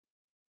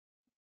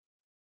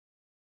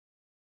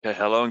Okay,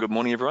 hello and good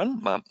morning,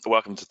 everyone.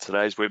 Welcome to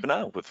today's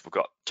webinar. We've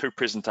got two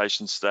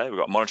presentations today. We've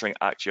got monitoring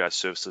ArcGIS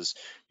services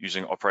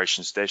using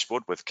operations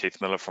dashboard with Keith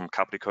Miller from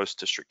Kapiti Coast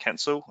District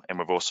Council, and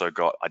we've also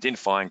got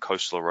identifying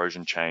coastal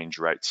erosion change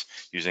rates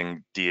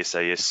using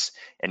DSAS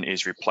and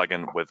Esri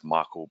plugin with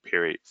Michael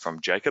Perry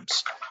from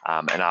Jacobs.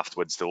 And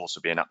afterwards, there'll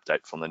also be an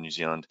update from the New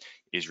Zealand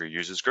Esri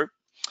users group.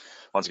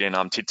 Once again,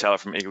 I'm Ted Taylor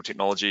from Eagle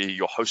Technology,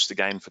 your host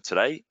again for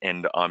today,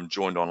 and I'm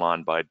joined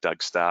online by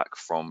Doug Stark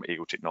from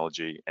Eagle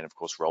Technology and of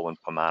course Roland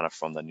Pomana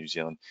from the New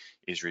Zealand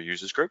Esri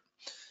Users Group.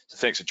 So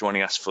thanks for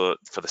joining us for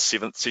the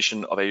 7th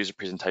session of our user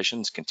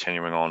presentations,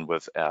 continuing on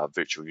with our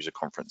virtual user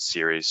conference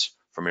series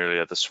from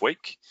earlier this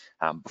week.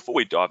 Before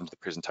we dive into the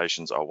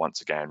presentations, I'll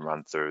once again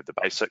run through the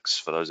basics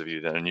for those of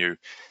you that are new,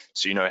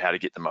 so you know how to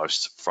get the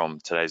most from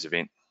today's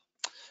event.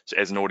 So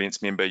as an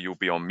audience member, you'll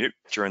be on mute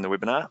during the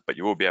webinar, but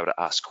you will be able to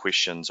ask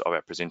questions of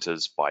our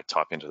presenters by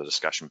typing into the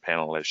discussion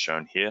panel as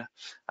shown here.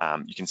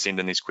 You can send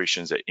in these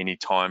questions at any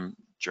time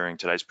during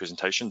today's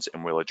presentations,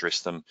 and we'll address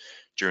them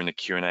during the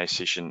Q&A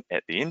session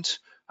at the end.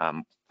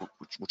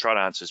 We'll try to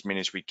answer as many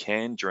as we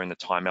can during the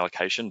time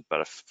allocation,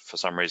 but if for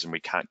some reason we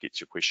can't get to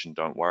your question,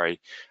 don't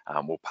worry.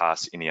 We'll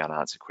pass any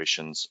unanswered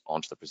questions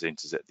onto the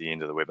presenters at the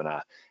end of the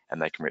webinar,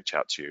 and they can reach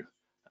out to you.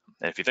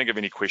 And if you think of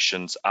any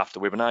questions after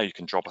the webinar, you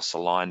can drop us a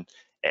line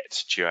at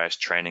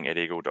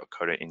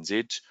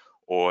gistraining@eagle.co.nz,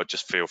 or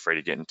just feel free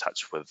to get in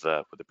touch with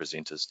the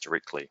presenters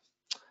directly.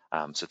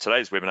 So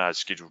today's webinar is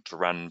scheduled to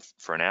run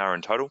for an hour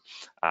in total,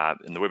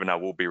 and the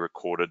webinar will be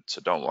recorded,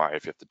 so don't worry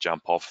if you have to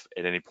jump off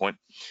at any point.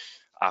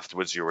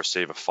 Afterwards, you'll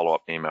receive a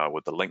follow-up email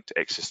with the link to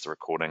access the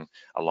recording,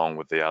 along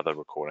with the other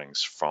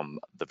recordings from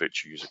the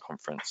virtual user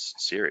conference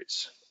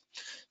series.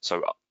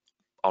 So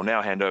I'll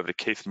now hand over to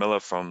Keith Miller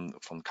from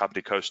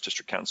Kapiti Coast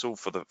District Council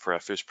for our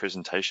first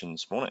presentation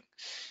this morning.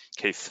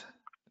 Keith,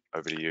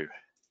 over to you.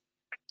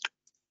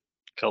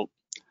 Cool.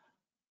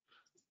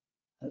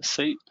 Let's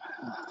see.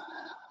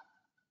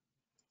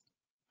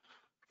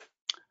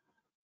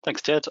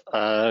 Thanks, Ted.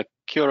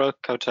 Kia ora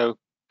koutou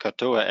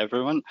katoa,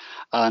 everyone,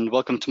 and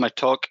welcome to my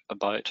talk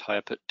about how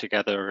I put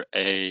together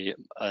a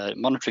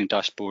monitoring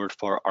dashboard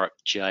for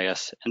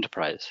ArcGIS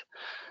Enterprise.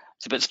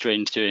 It's a bit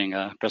strange doing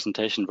a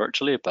presentation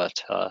virtually,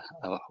 but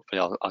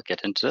hopefully I'll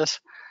get into this.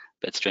 A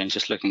bit strange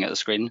just looking at the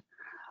screen.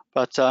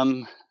 But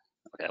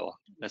okay, well,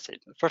 let's see.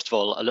 First of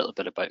all, a little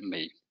bit about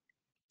me.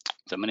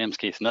 So my name's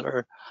Keith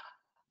Miller,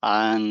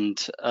 and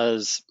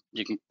as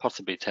you can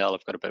possibly tell,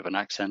 I've got a bit of an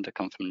accent. I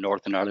come from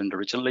Northern Ireland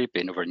originally,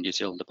 been over in New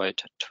Zealand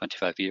about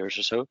 25 years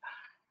or so.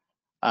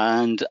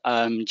 And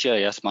I'm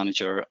GIS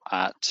manager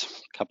at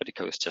Kapiti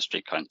Coast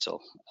District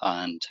Council,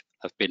 and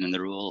I've been in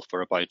the role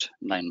for about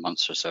 9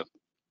 months or so.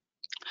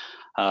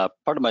 Part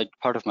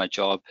of my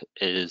job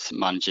is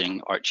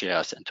managing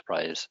ArcGIS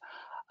Enterprise,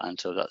 and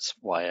so that's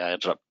why I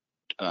ended up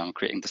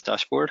creating this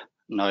dashboard.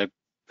 Now,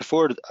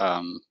 before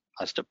I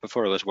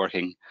was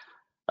working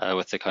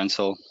with the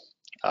council,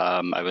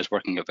 I was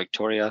working at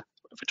Victoria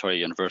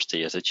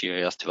University as a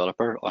GIS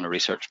developer on a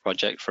research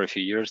project for a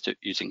few years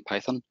using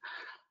Python,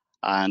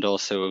 and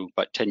also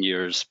about 10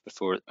 years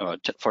before,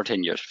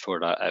 14 years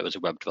before that, I was a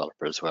web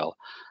developer as well.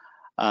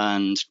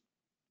 And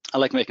I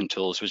like making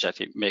tools which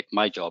actually make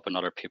my job and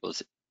other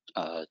people's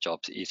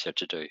jobs easier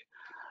to do.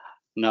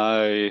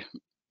 Now,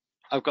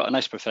 I've got a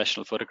nice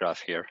professional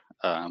photograph here,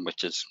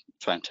 which is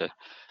trying to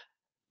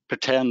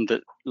pretend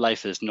that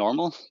life is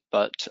normal,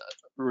 but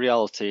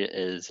reality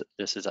is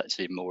this is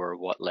actually more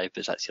what life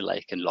is actually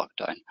like in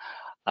lockdown.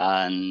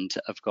 And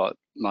I've got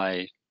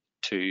my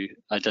 2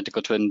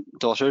 identical twin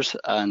daughters,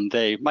 and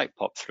they might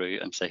pop through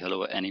and say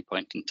hello at any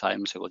point in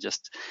time. So we'll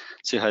just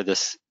see how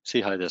this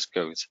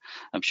goes.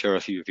 I'm sure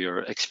a few of you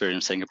are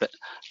experiencing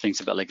things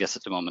a bit like this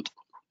at the moment.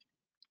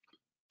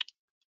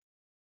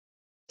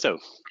 So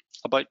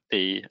about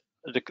I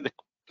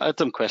had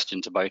some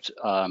questions about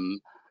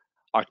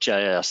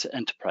ArcGIS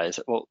Enterprise.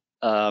 Well,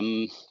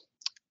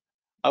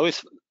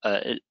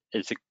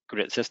 it's a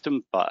great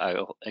system, but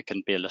it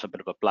can be a little bit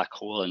of a black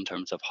hole in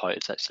terms of how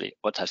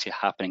what's actually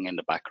happening in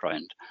the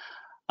background.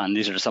 And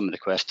these are some of the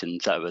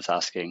questions that I was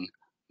asking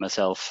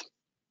myself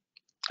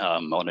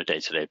on a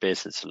day-to-day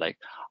basis. Like,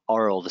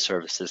 are all the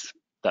services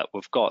that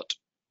we've got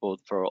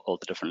for all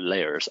the different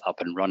layers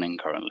up and running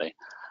currently?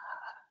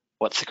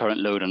 What's the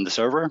current load on the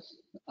server?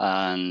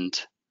 And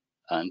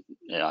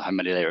you know, how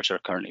many layers are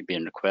currently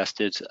being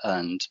requested,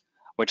 and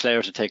which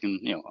layers are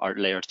taking, are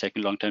layers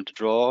taking a long time to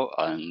draw,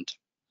 and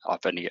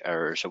if any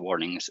errors or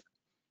warnings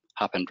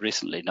happened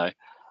recently. Now,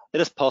 it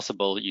is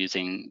possible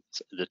using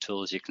the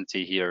tools you can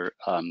see here,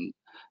 the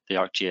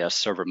ArcGIS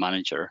Server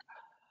Manager,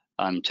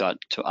 to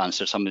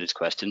answer some of these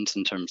questions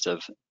in terms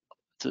of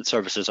the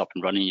services up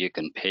and running. You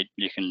can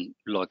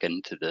log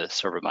into the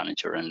Server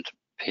Manager and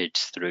page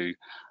through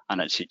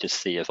and actually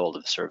just see if all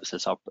of the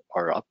services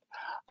are up.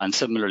 And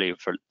similarly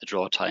for the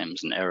draw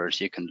times and errors,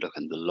 you can look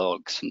in the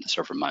logs in the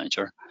Server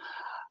Manager.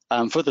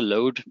 For the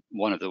load,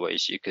 one of the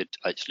ways you could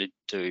actually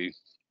do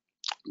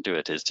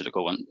it is to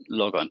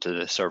log on to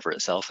the server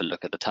itself and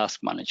look at the task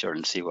manager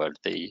and see where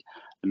the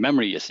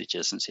memory usage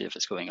is and see if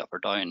it's going up or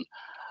down.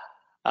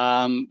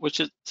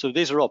 So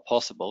these are all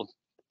possible,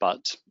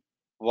 but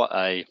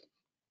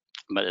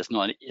it's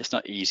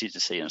not easy to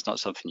see, and it's not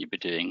something you'd be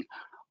doing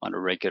on a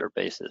regular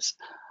basis.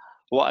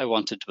 What I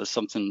wanted was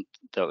something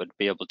that would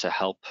be able to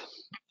help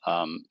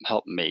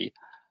me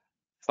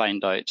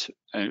find out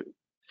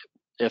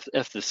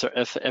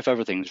if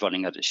everything's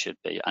running as it should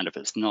be, and if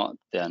it's not,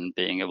 then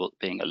being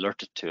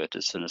alerted to it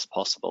as soon as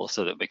possible,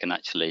 so that we can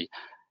actually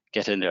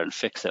get in there and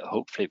fix it,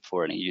 hopefully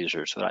before any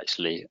users would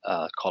actually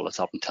call us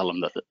up and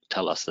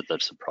tell us that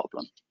there's a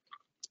problem.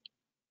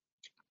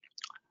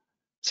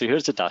 So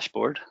here's the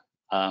dashboard.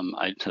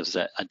 It's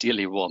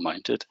ideally wall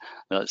mounted.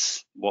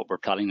 That's what we're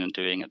planning on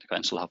doing at the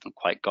council. Haven't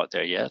quite got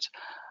there yet.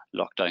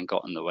 Lockdown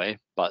got in the way,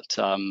 but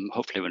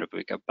hopefully whenever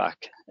we get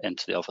back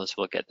into the office,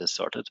 we'll get this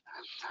sorted.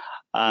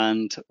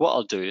 And what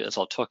I'll do is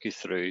I'll talk you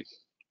through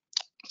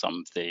some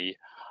of the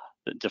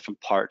different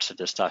parts of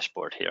this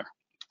dashboard here.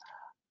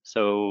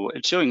 So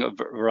it's showing a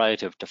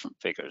variety of different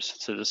figures.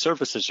 So the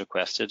services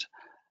requested,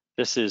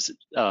 this is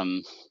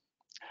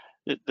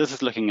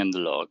looking in the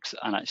logs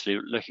and actually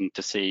looking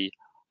to see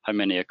how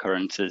many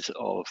occurrences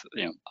of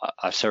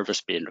a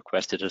service being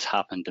requested has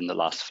happened in the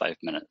last 5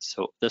 minutes.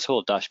 So this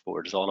whole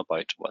dashboard is all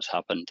about what's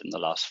happened in the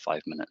last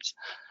 5 minutes.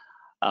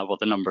 Well,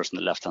 the numbers on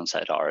the left-hand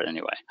side are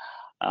anyway.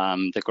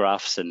 The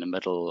graphs in the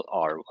middle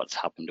are what's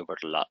happened over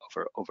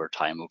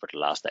time over the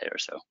last day or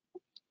so.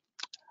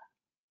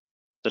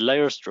 The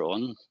layers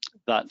drawn,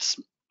 that's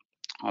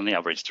on the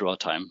average draw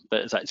time,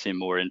 but it's actually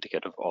more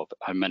indicative of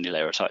how many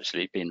layers are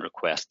actually being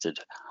requested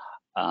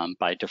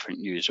by different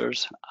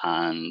users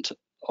and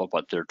of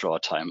what their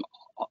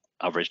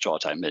average draw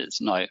time is.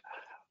 Now,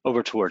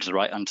 over towards the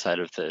right-hand side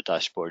of the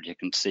dashboard, you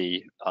can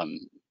see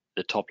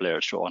the top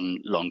layers drawn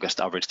longest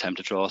average time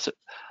to draw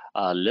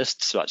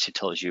list. So it actually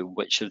tells you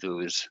which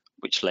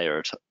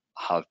layers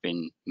have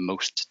been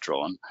most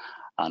drawn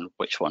and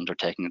which ones are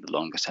taking the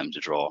longest time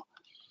to draw.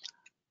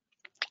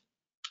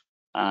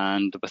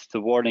 And with the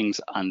warnings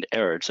and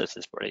errors, this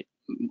is probably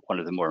one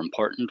of the more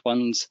important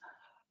ones.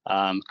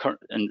 And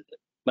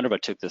whenever I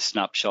took this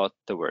snapshot,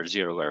 there were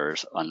 0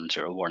 errors and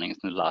 0 warnings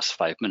in the last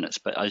 5 minutes.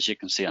 But as you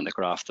can see on the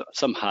graph,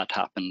 some had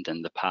happened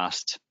in the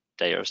past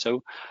day or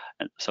so.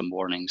 And some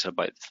warnings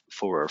about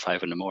 4 or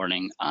 5 in the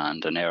morning,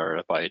 and an error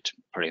about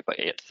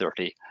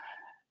 8:30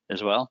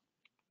 as well.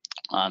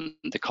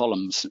 The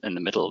columns in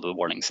the middle of the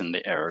warnings and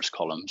the errors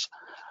columns,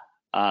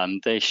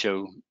 they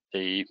show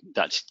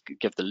that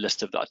give the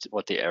list of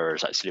what the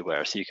errors actually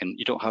were. So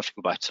you don't have to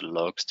go back to the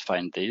logs to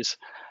find these.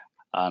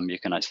 You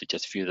can actually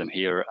just view them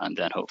here and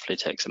then hopefully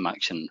take some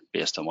action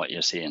based on what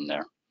you're seeing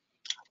there.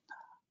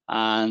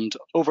 And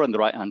over on the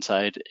right-hand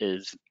side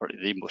is probably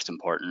the most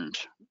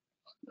important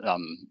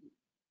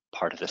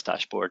part of this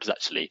dashboard, is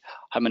actually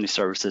how many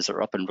services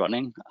are up and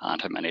running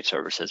and how many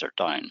services are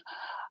down.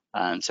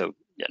 And so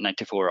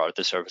 94 are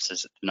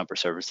the number of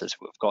services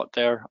we've got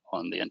there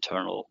on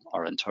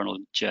our internal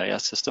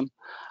GIS system.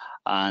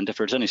 And if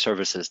there's any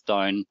services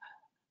down,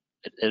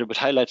 it would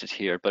highlight it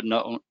here, but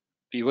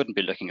you wouldn't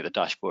be looking at the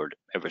dashboard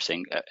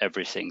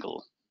every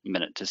single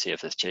minute to see if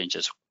this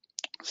changes.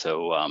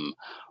 So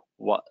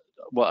what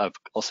I've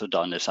also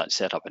done is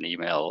set up an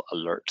email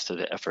alert so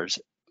that if there's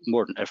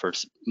more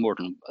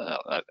than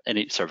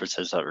any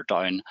services that are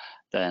down,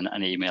 then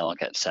an email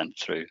gets sent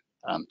through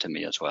to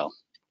me as well.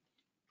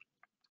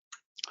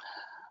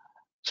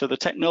 So the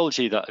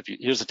technology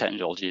here's the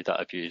technology that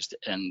I've used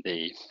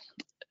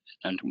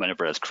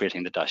whenever I was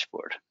creating the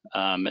dashboard.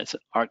 It's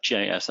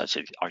ArcGIS,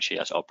 actually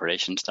ArcGIS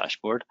operations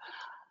dashboard.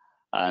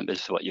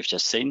 This is what you've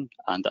just seen,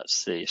 and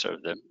that's the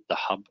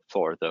hub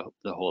for the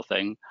whole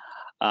thing.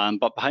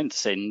 But behind the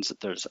scenes,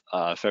 there's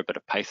a fair bit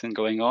of Python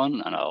going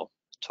on, and I'll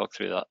talk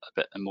through that a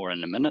bit more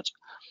in a minute.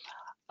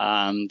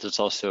 There's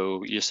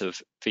also use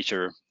of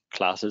feature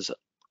classes,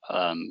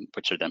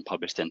 which are then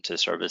published into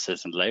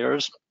services and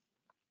layers,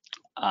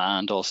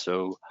 and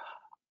also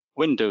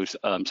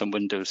some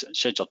Windows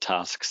scheduled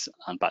tasks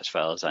and batch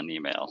files and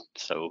email.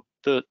 So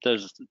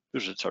those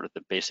are sort of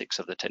the basics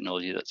of the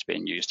technology that's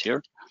being used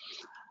here.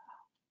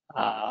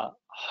 How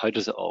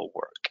does it all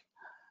work?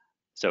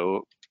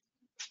 So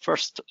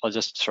first,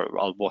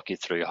 I'll walk you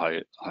through how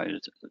it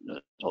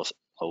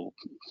all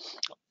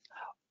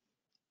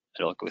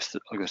goes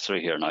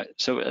through here now.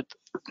 So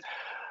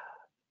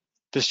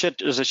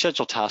there's a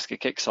schedule task.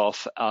 It kicks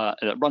off.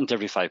 It runs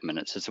every 5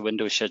 minutes. It's a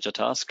Windows schedule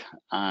task,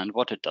 and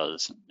what it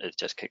does, it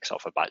just kicks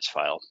off a batch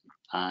file,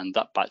 and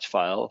that batch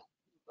file,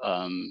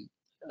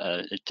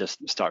 it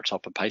just starts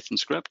up a Python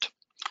script.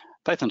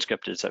 Python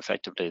script is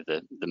effectively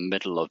the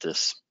middle of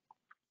this.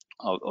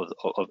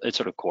 It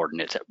sort of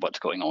coordinates what's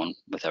going on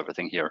with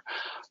everything here.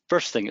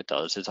 First thing it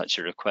does is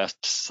actually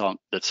request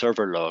the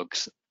server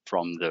logs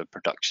from the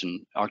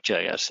production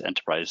ArcGIS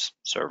enterprise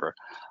server,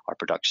 our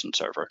production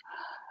server.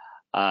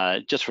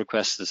 It just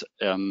requests the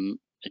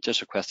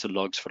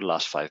logs for the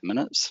last 5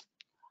 minutes,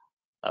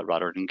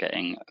 rather than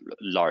getting a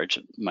large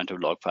amount of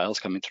log files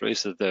coming through.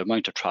 So the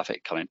amount of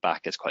traffic coming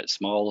back is quite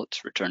small.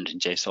 It's returned in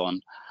JSON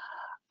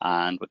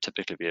and would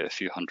typically be a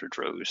few hundred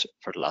rows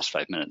for the last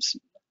 5 minutes.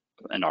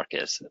 In our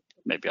case,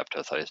 maybe up to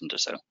 1,000 or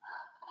so.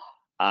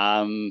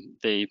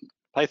 The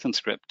Python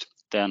script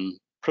then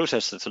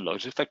processes the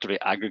logs, effectively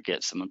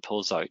aggregates them and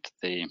pulls out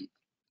the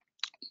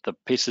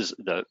pieces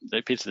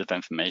of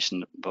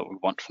information that we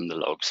want from the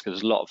logs, because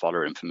there's a lot of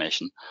other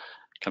information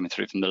coming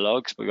through from the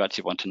logs, but we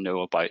actually want to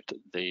know about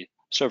the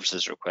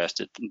services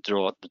requested, the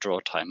draw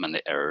time and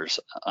the errors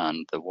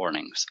and the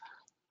warnings.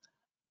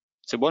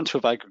 So once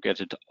we've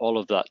aggregated all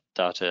of that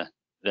data,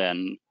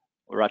 then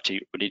we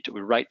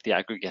write the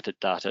aggregated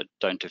data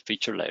down to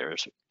feature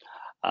layers,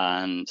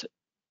 and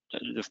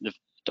the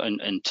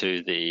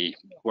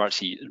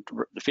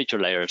feature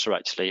layers are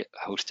actually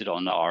hosted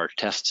on our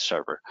test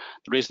server.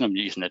 The reason I'm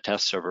using a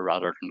test server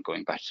rather than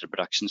going back to the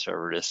production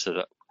server is so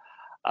that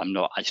I'm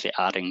not actually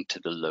adding to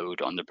the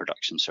load on the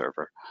production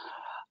server.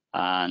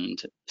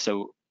 And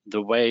so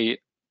the way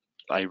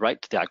I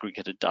write the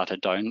aggregated data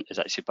down is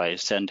actually by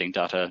sending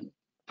data,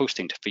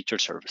 posting to feature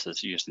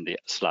services using the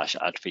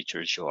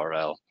 /add_features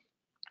URL.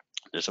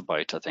 There's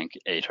about, I think,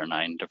 8 or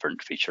 9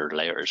 different feature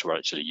layers we're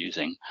actually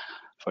using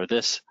for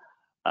this,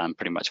 and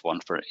pretty much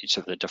one for each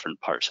of the different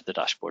parts of the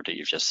dashboard that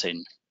you've just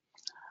seen.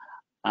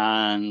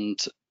 And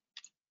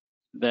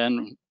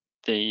then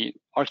the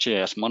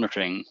ArcGIS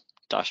monitoring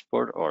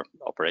dashboard or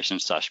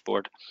operations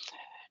dashboard,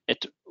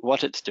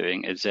 what it's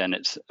doing is then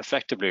it's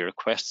effectively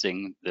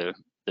requesting the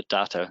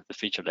data, the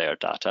feature layer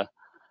data,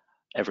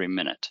 every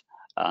minute,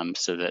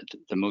 so that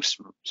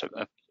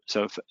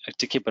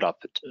to keep it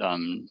up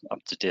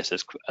to date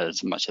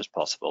as much as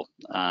possible.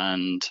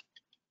 And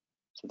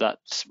so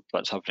that's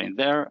what's happening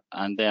there.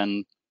 And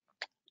then,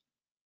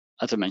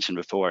 as I mentioned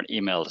before, an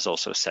email is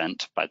also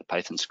sent by the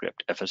Python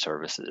script if a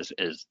service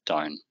is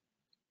down.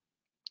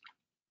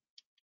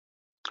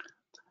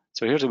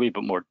 So here's a wee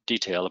bit more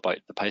detail about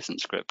the Python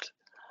script.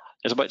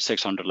 It's about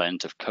 600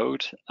 lines of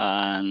code,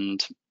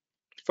 and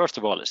first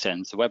of all, it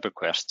sends the web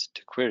request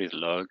to query the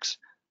logs.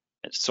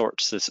 It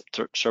sorts the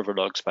server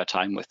logs by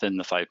time within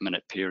the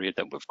 5-minute period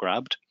that we've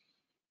grabbed.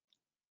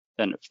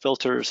 Then it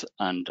filters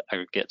and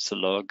aggregates the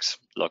log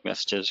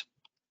messages,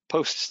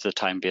 posts the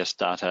time-based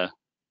data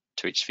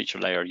to each feature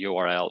layer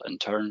URL in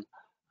turn,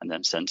 and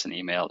then sends an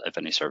email if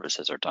any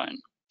services are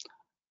down.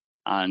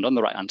 And on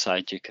the right-hand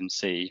side, you can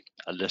see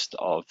a list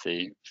of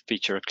the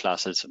feature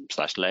classes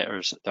 /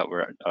 layers that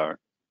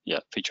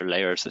feature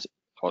layers.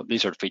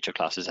 These are feature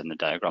classes in the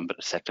diagram, but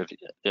effectively,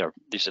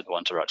 these are the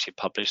ones that are actually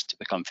published to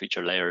become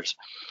feature layers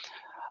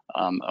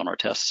on our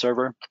test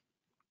server.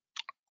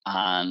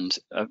 And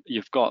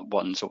you've got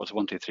ones, so it's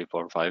 1, 2, 3,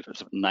 4, 5,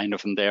 there's 9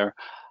 of them there.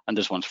 And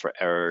there's ones for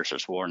errors,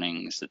 there's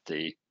warnings that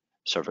the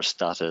server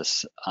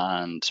status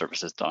and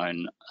services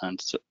down and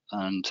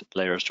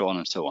layers drawn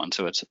and so on.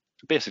 So it's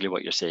basically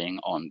what you're seeing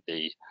on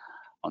the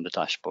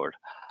dashboard.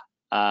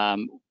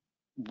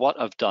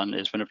 What I've done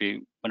is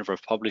whenever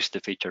I've published the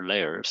feature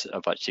layers,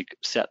 I've actually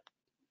set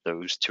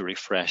those to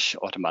refresh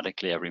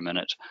automatically every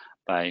minute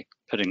by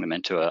putting them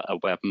into a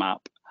web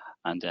map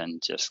and then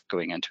just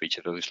going into each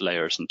of those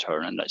layers in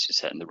turn and actually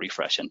setting the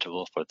refresh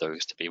interval for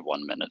those to be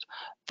 1 minute.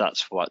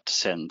 That's what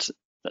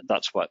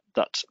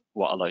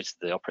allows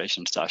the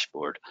operations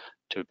dashboard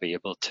to be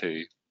able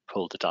to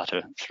pull the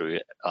data through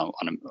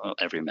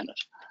every minute.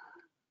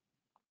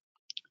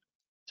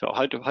 So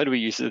how do we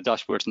use the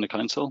dashboards in the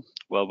council?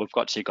 Well, we've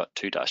actually got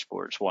 2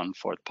 dashboards, one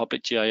for the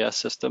public GIS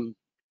system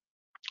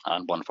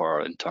and one for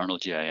our internal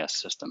GIS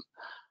system.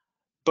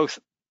 Both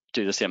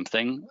do the same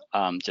thing,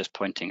 just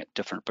pointing at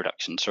different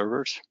production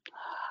servers,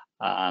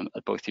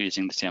 both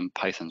using the same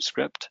Python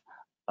script,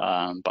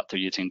 but they're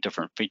using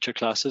different feature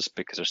classes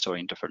because they're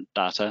storing different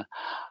data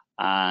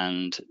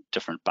and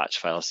different batch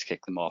files to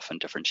kick them off and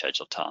different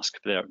scheduled tasks.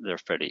 They're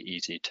fairly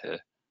easy to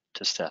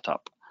set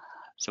up.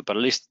 So, but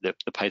at least the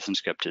Python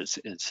script is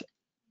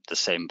the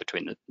same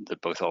between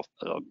both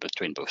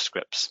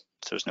scripts.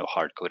 So there's no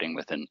hard coding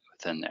within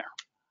there.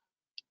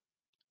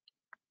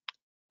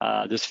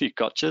 There's a few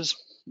gotchas.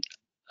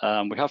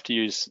 We have to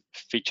use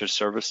feature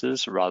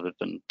services rather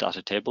than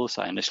data tables.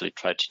 I initially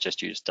tried to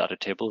just use data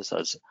tables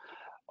as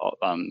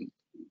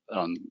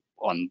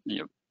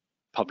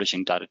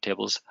publishing data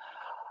tables,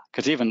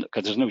 because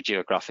there's no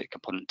geographic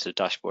component to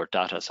dashboard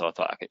data, so I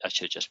thought I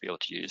should just be able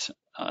to use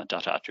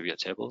data attribute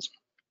tables.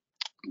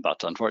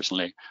 But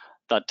unfortunately,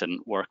 that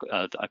didn't work.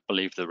 I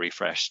believe the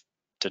refresh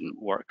didn't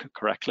work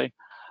correctly.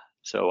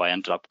 So I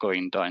ended up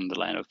going down the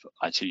line of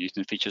actually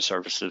using feature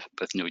services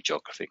with no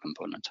geography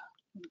component.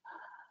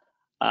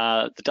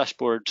 The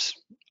dashboards,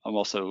 I've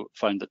also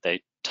found that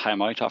they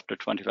time out after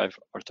 25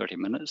 or 30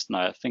 minutes.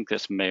 Now, I think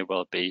this may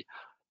well be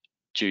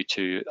due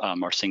to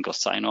our single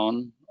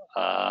sign-on.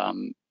 I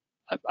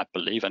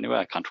believe anyway,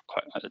 I can't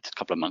quite, it's a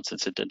couple of months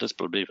since it did this,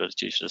 but I believe it's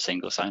due to the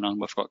single sign-on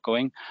we've got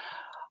going.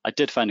 I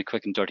did find a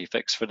quick and dirty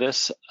fix for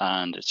this,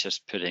 and it's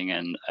just putting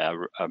in a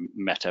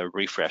meta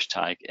refresh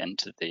tag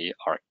into the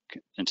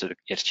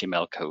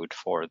HTML code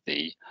for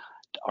the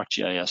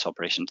ArcGIS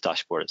operations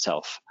dashboard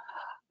itself.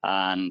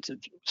 And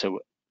so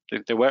the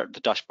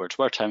dashboards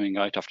were timing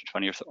out after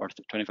 20 or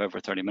 25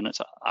 or 30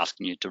 minutes,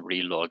 asking you to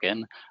re-log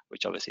in,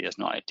 which obviously is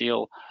not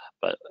ideal.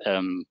 But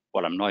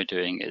what I'm now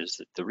doing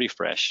is the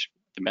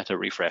meta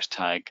refresh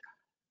tag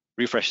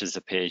refreshes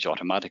the page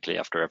automatically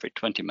after every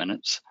 20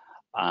 minutes,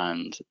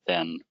 and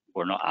then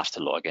we're not asked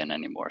to log in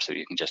anymore. So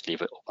you can just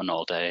leave it open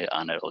all day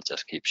and it'll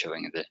just keep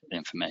showing the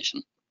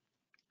information.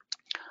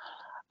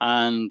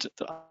 And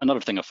another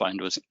thing I found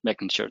was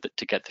making sure that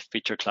to get the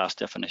feature class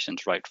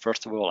definitions right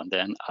first of all, and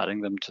then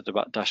adding them to the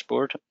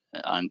dashboard,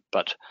 and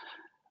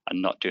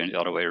not doing it the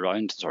other way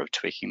around, sort of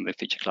tweaking the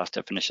feature class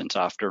definitions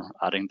after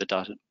adding the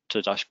data to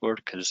the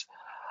dashboard, because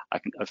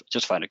I've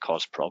just found it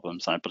caused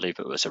problems, and I believe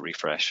it was a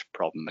refresh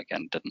problem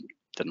again,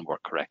 didn't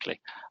work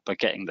correctly. But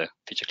getting the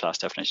feature class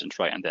definitions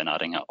right and then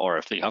adding it, or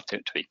if you have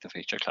to tweak the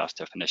feature class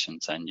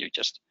definitions, then you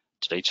just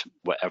delete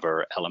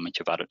whatever element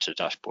you've added to the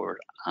dashboard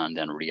and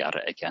then re-add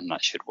it again.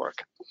 That should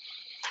work.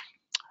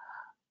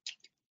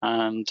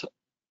 And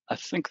I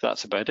think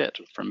that's about it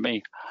from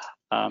me.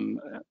 I'll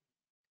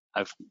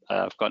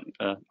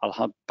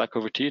hand back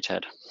over to you,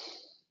 Ted.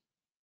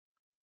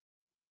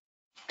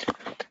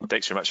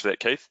 Thanks very much for that,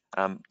 Keith.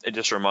 And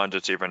just a reminder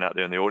to everyone out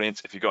there in the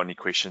audience, if you've got any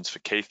questions for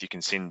Keith, you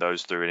can send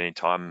those through at any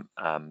time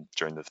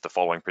during the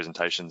following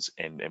presentations,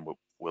 and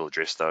we'll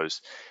address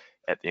those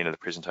at the end of the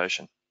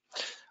presentation.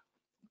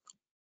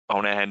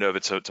 I'll now hand over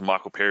to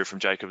Michael Perry from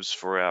Jacobs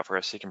for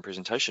our second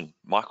presentation.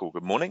 Michael,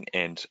 good morning,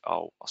 and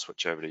I'll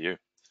switch over to you.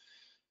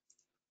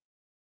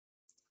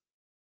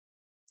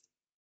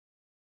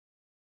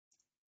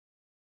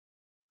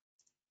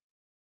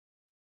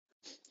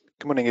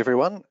 Good morning,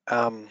 everyone.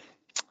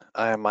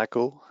 I am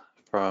Michael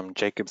from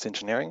Jacobs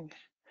Engineering,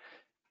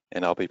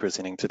 and I'll be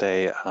presenting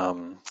today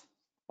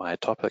my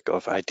topic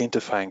of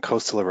identifying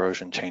coastal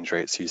erosion change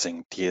rates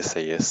using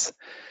DSAS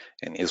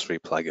and Esri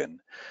plugin.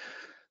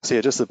 So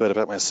yeah, just a bit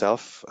about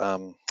myself.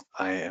 I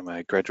am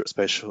a graduate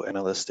spatial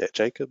analyst at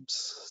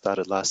Jacobs,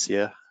 started last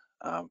year.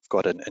 I've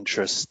got an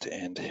interest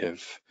and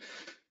have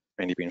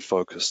mainly been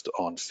focused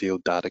on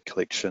field data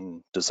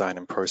collection, design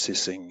and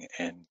processing,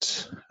 and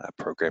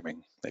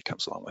programming that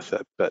comes along with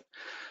it. But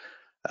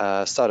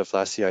start of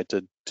last year, I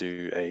did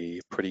do a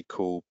pretty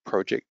cool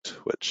project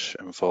which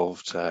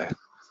involved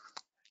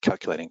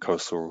calculating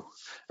coastal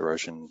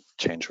erosion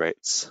change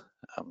rates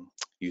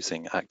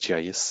using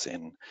ArcGIS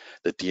and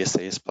the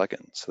DSAS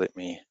plugin. So let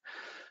me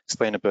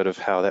explain a bit of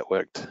how that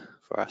worked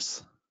for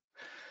us.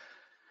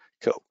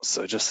 Cool,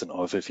 so just an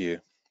overview.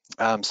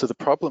 So the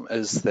problem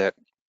is that,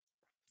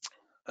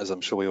 as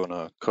I'm sure we all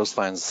know,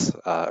 coastlines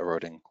are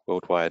eroding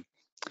worldwide,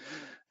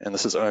 and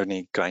this is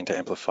only going to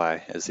amplify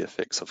as the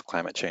effects of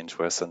climate change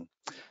worsen.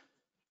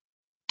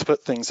 To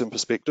put things in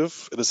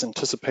perspective, it is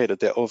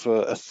anticipated that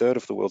over a third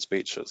of the world's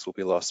beaches will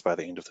be lost by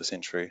the end of the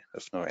century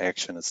if no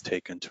action is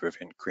taken to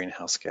prevent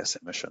greenhouse gas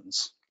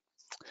emissions.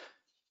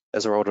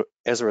 As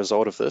a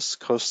result of this,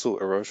 coastal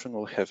erosion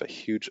will have a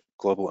huge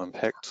global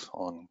impact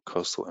on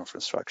coastal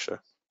infrastructure.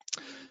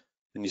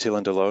 In New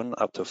Zealand alone,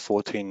 up to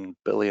 $14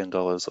 billion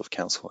of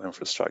council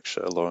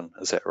infrastructure alone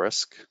is at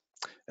risk,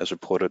 as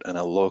reported in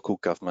a local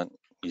government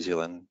New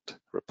Zealand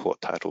report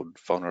titled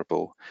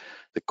Vulnerable: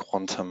 The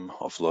Quantum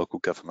of Local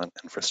Government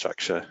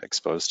Infrastructure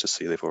Exposed to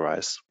Sea Level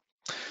Rise.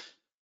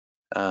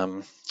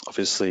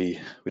 Obviously,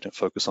 we didn't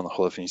focus on the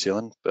whole of New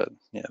Zealand, but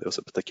yeah, there was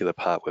a particular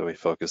part where we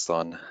focused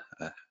on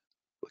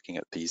looking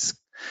at these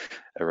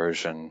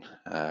erosion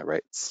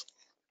rates.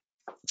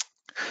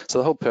 So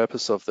the whole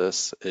purpose of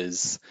this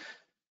is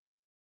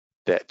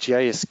that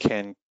GIS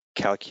can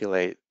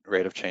calculate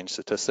rate of change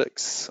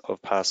statistics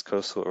of past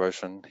coastal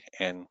erosion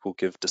and will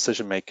give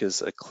decision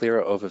makers a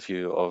clearer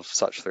overview of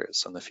such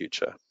threats in the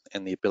future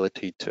and the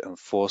ability to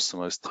enforce the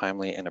most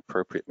timely and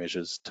appropriate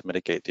measures to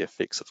mitigate the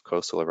effects of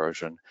coastal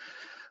erosion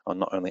on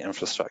not only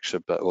infrastructure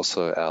but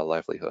also our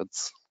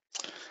livelihoods.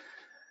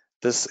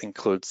 This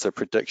includes the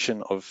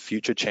prediction of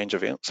future change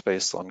events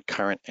based on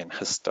current and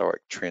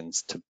historic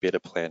trends to better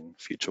plan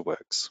future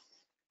works.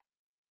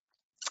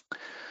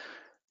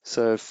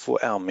 So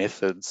for our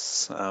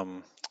methods,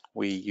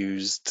 we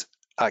used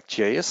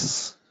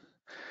ArcGIS,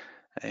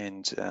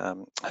 and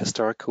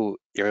historical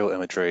aerial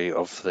imagery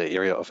of the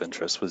area of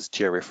interest was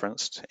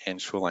georeferenced and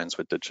shorelines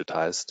were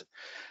digitized.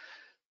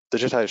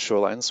 Digitized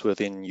shorelines were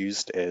then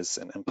used as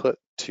an input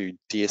to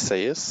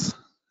DSAS,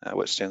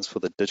 which stands for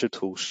the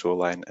Digital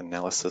Shoreline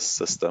Analysis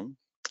System,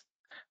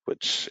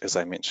 which, as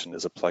I mentioned,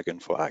 is a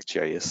plugin for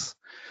ArcGIS.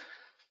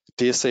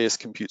 DSAS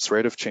computes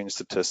rate of change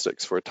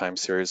statistics for a time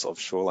series of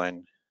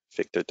shoreline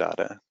vector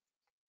data.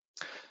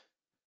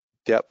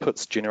 The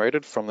outputs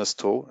generated from this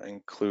tool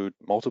include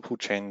multiple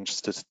change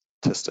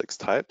statistics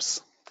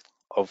types,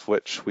 of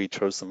which we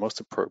chose the most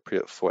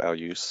appropriate for our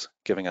use,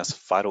 giving us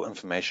vital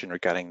information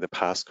regarding the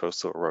past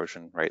coastal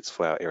erosion rates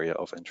for our area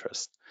of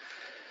interest.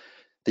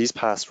 These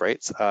past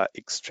rates are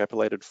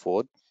extrapolated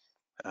forward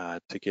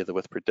together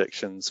with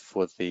predictions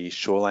for the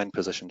shoreline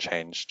position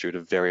change due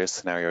to various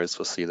scenarios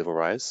for sea level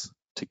rise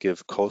to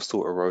give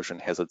coastal erosion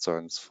hazard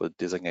zones for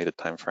designated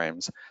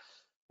timeframes,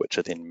 which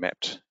are then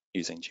mapped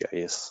using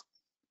GIS.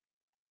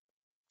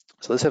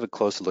 So let's have a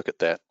closer look at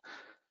that.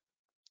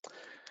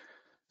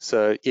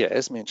 So yeah,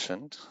 as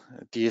mentioned,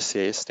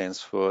 DSAS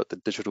stands for the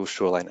Digital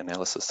Shoreline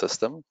Analysis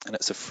System, and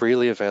it's a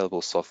freely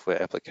available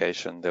software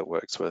application that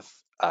works with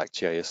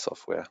ArcGIS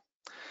software.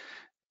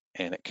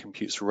 and it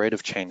computes rate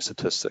of change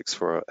statistics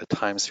for a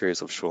time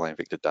series of shoreline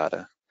vector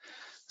data.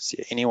 So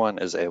yeah, anyone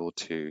is able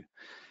to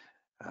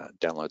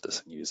download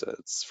this and use it.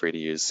 It's free to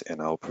use,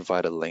 and I'll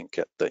provide a link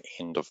at the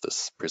end of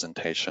this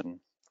presentation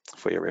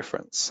for your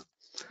reference.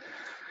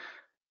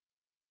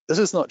 This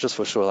is not just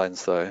for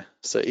shorelines though.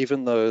 So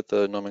even though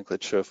the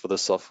nomenclature for the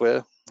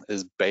software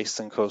is based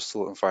in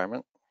coastal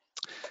environment,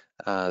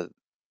 the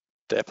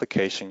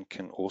application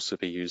can also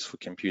be used for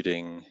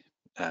computing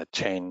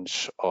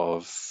change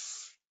of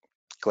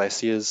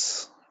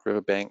glaciers,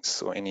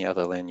 riverbanks, or any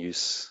other land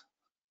use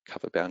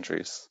cover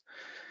boundaries.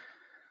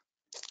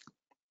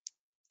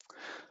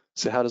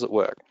 So how does it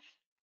work?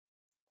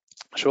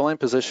 Shoreline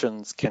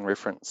positions can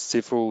reference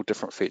several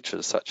different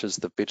features such as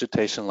the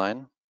vegetation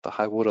line, the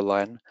high water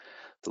line,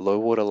 the low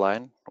water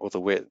line, or the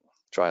wet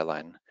dry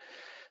line.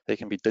 They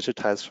can be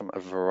digitized from a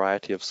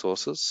variety of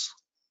sources,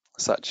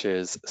 such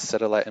as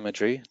satellite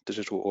imagery,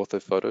 digital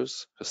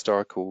orthophotos,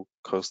 historical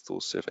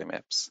coastal survey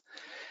maps,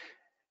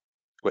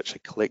 which are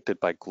collected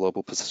by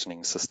Global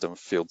Positioning System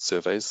field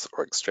surveys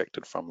or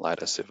extracted from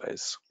LiDAR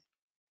surveys.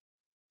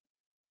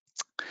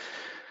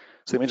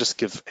 So let me just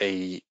give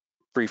a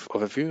brief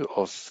overview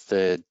of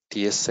the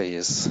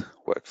DSA's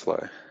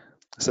workflow.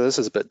 So this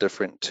is a bit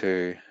different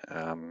to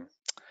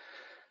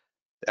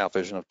our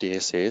version of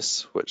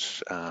DSS,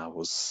 which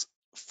was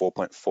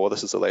 4.4.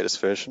 This is the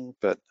latest version,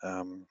 but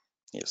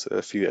yeah, so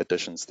a few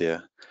additions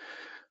there,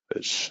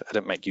 which I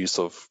didn't make use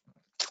of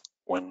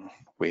when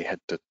we had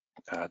to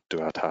do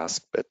our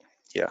task, but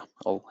yeah,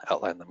 I'll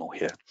outline them all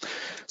here.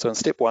 So in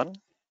step one,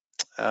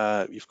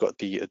 you've got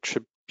the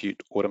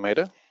attribute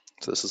automator.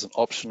 So this is an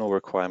optional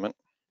requirement.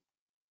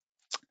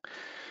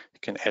 You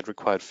can add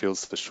required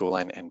fields to the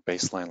shoreline and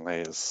baseline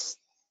layers.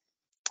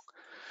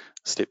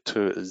 Step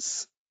two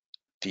is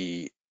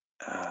the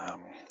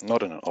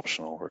not an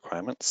optional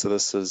requirement. So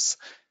this is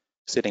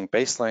setting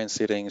baseline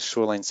settings,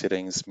 shoreline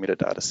settings,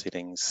 metadata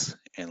settings,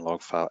 and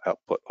log file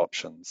output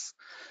options.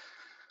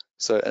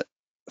 So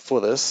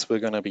for this, we're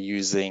going to be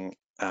using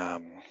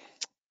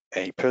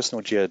a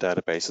personal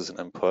geodatabase as an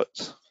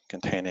input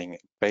containing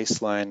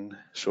baseline,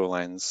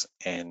 shorelines,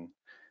 and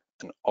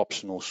an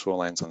optional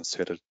shorelines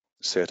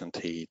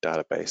uncertainty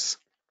database.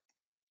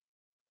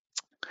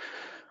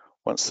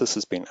 Once this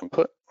has been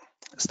input,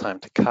 it's time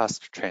to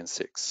cast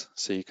transects.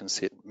 So you can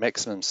set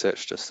maximum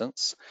search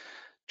distance,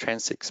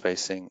 transect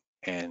spacing,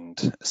 and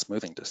a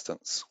smoothing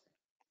distance.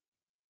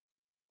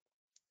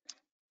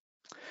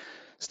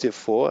 Step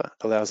 4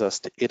 allows us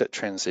to edit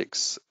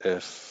transects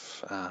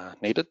if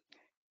needed.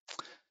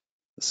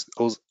 This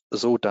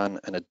is all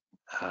done in a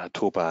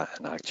toolbar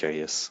in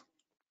ArcGIS.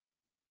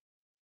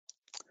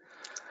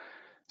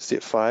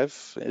 Step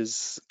 5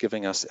 is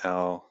giving us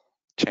our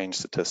change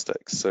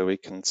statistics. So we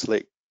can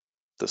select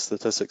the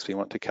statistics we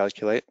want to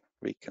calculate.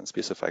 We can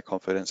specify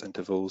confidence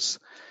intervals,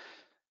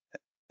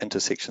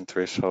 intersection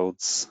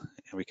thresholds,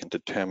 and we can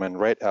determine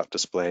rate out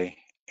display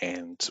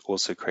and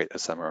also create a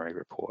summary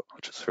report,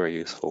 which is very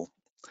useful.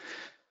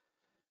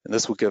 And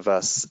this will give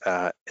us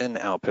in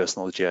our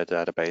personal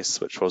geodatabase,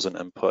 which was an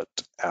input,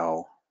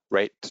 our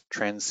rate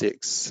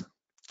transects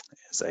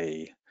as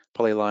a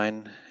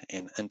polyline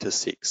and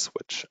intersects,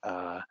 which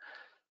are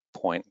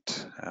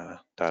point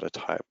data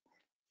type.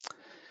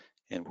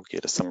 And we'll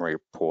get a summary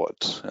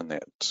report in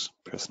that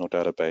personal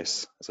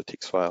database as a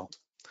text file.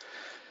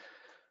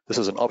 This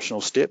is an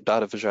optional step,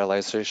 data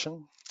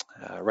visualization.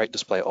 Rate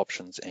display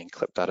options and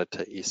clip data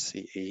to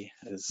SCE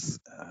is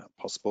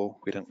possible.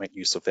 We didn't make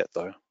use of that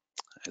though,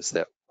 as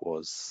that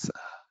was a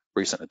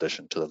recent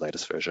addition to the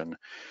latest version.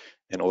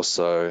 And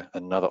also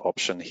another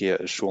option here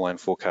is shoreline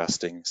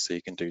forecasting. So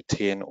you can do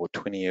 10 or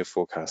 20-year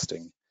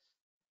forecasting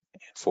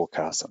and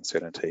forecast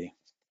uncertainty.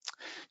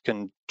 You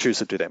can choose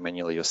to do that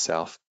manually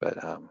yourself, but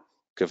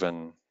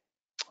given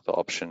the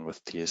option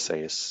with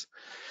DSAS,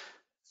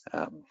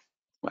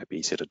 might be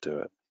easier to do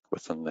it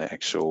within the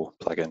actual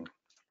plugin.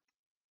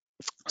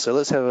 So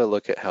let's have a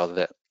look at how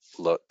that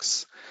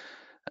looks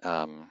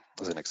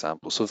as an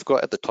example. So we've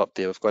got at the top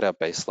there, we've got our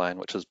baseline,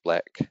 which is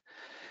black,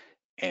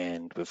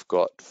 and we've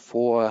got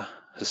 4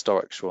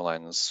 historic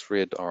shorelines,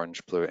 red,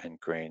 orange, blue, and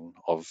green,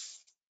 of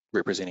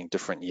representing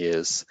different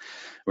years.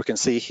 We can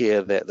see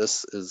here that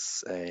this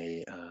is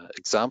a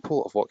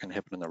example of what can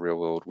happen in the real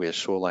world where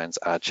shorelines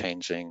are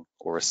changing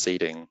or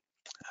receding.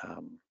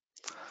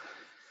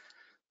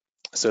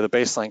 So the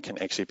baseline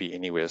can actually be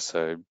anywhere.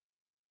 So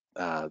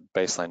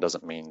baseline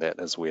doesn't mean that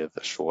is where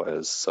the shore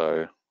is.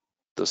 So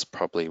this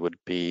probably would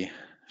be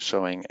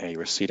showing a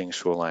receding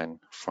shoreline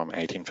from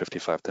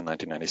 1855 to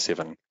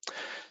 1997.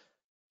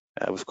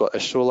 We've got a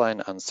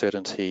shoreline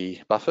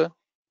uncertainty buffer,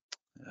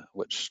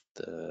 which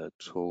the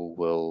tool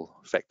will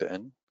factor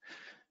in.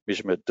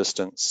 Measurement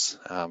distance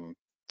from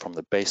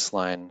the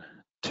baseline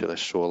to the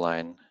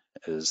shoreline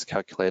is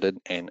calculated,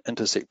 and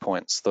intersect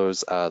points,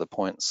 those are the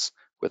points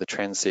where the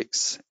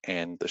transects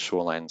and the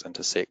shorelines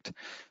intersect.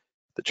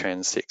 The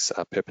transects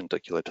are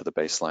perpendicular to the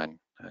baseline,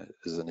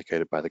 as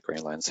indicated by the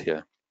green lines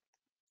here.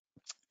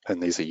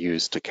 And these are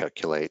used to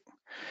calculate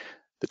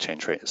the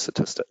change rate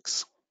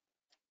statistics.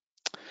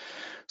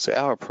 So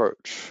our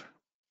approach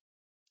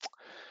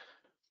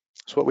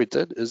So what we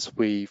did is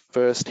we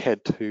first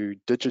had to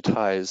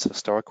digitize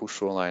historical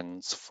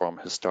shorelines from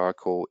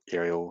historical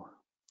aerial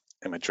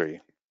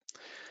imagery.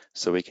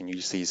 So we can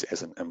use these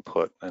as an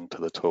input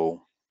into the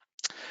tool.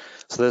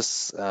 So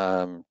this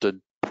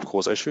did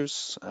cause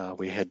issues.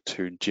 We had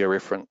to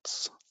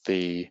georeference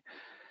the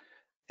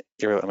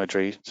aerial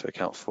imagery to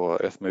account for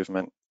Earth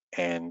movement,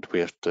 and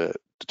we have to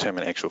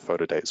determine actual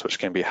photo dates, which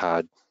can be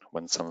hard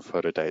when some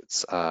photo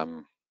dates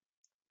are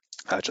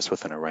just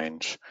within a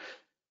range.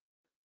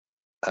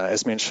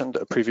 As mentioned,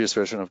 a previous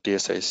version of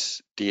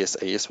DSAS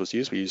was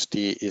used. We used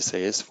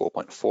DSAS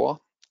 4.4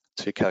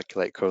 to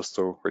calculate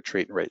coastal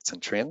retreat rates and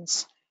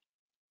trends.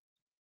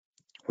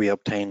 We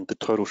obtained the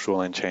total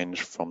shoreline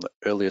change from the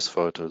earliest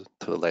photo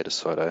to the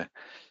latest photo,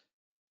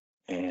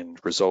 and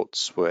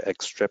results were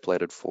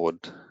extrapolated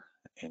forward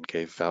and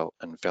gave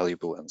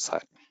invaluable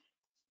insight.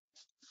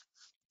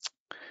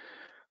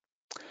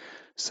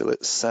 So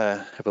let's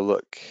have a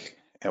look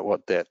at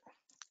what that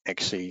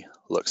actually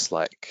looks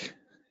like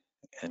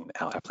in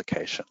our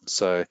application.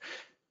 So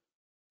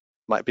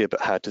might be a bit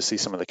hard to see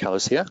some of the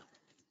colors here,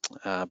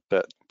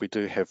 but we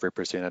do have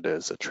represented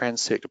as a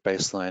transect, a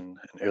baseline,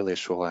 an earlier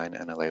shoreline,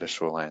 and a later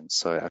shoreline.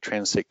 So our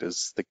transect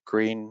is the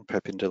green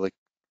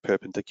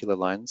perpendicular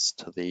lines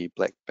to the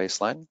black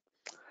baseline.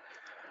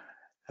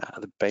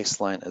 The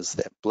baseline is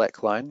that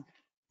black line.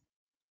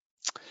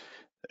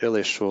 The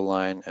earlier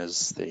shoreline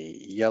is the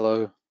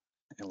yellow,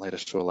 and later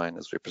shoreline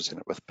is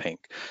represented with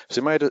pink.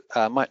 So you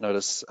might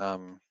notice a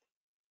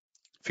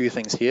few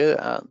things here.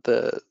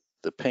 The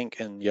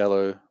pink and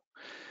yellow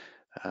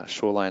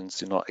shorelines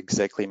do not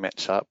exactly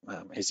match up.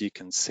 As you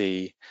can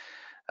see,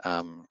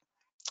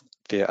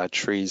 there are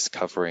trees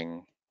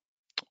covering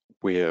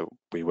where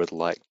we would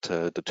like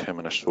to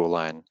determine a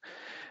shoreline,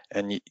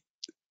 and you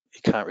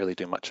can't really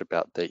do much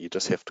about that. You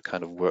just have to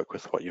kind of work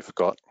with what you've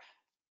got.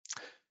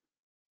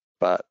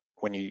 But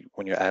when you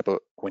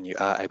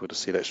are able to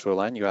see that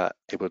shoreline, you are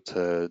able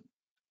to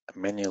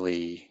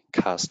manually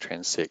cast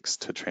transects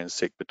to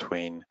transect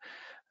between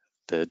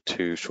the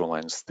two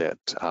shorelines that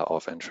are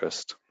of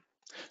interest.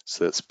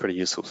 So it's a pretty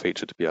useful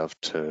feature to be able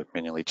to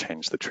manually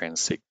change the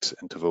transect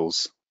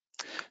intervals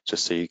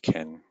just so you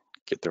can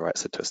get the right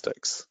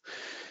statistics.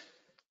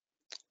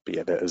 But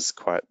yeah, that is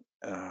quite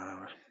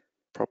a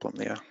problem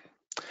there.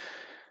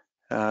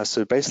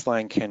 So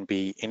baseline can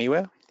be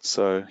anywhere.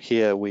 So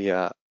here we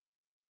are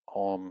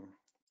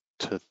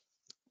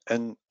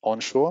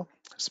onshore,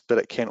 but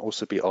it can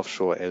also be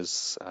offshore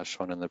as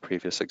shown in the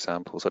previous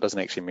example. So it doesn't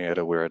actually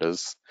matter where it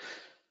is.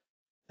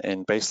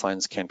 And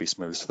baselines can be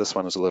smooth. So this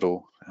one is a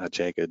little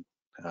jagged,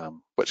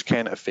 which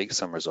can affect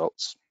some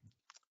results,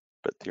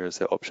 but there is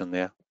that option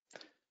there.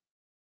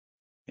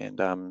 And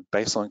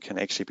baseline can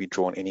actually be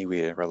drawn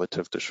anywhere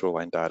relative to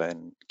shoreline data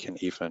and can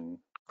even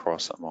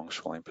cross among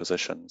shoreline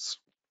positions.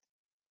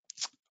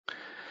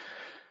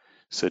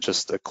 So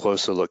just a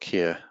closer look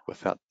here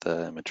without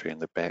the imagery in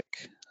the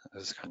back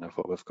is kind of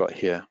what we've got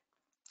here.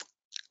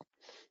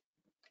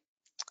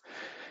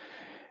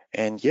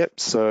 And yep,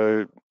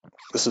 so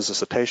this is a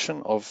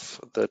citation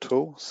of the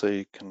tool. So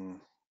you can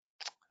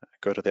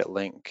go to that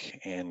link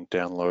and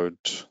download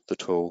the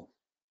tool,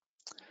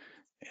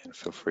 and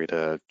feel free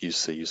to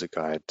use the user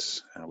guide,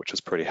 which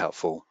is pretty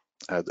helpful.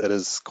 It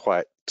is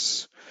quite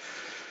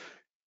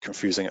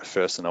confusing at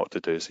first to know what to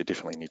do, so you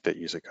definitely need that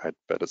user guide,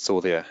 but it's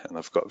all there, and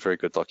I've got very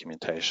good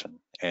documentation.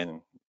 And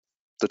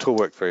the tool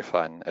worked very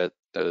fine. It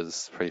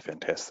is pretty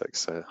fantastic.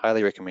 So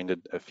highly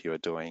recommended if you are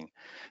doing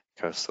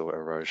coastal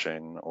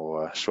erosion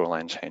or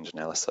shoreline change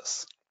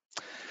analysis.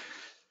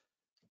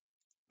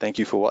 Thank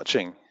you for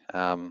watching.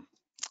 I'm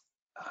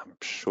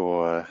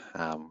sure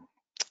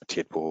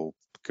Ted will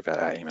give out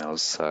our emails,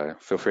 so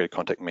feel free to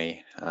contact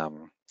me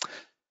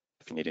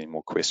if you need any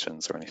more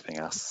questions or anything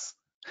else.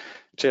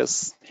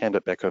 Cheers, hand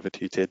it back over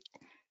to you, Ted.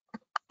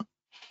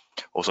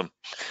 Awesome.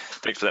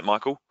 Thanks for that,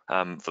 Michael.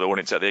 For the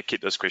audience out there,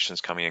 keep those questions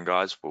coming in,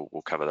 guys.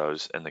 We'll cover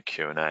those in the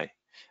Q&A.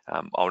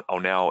 I'll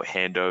now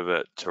hand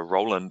over to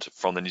Roland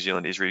from the New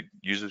Zealand Esri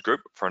Users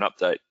Group for an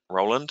update.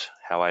 Roland,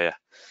 how are you?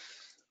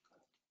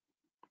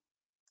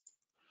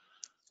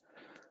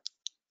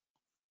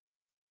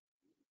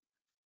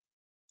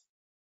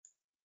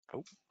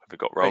 Oh, have we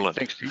got Roland? Hey,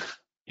 thanks, Keith.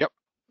 Yep,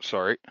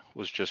 sorry,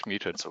 was just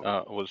muted.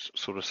 I was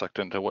sort of sucked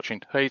into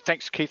watching. Hey,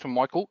 thanks, Keith and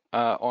Michael.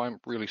 I'm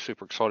really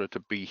super excited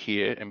to be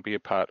here and be a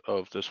part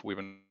of this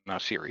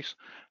webinar series.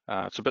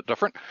 It's a bit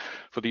different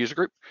for the user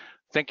group.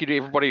 Thank you to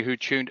everybody who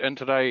tuned in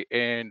today,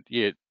 and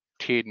yeah,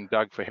 Ted and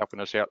Doug for helping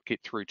us out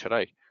get through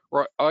today.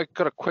 Right, I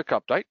got a quick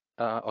update.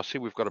 I see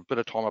we've got a bit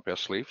of time up our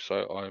sleeve,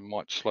 so I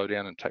might slow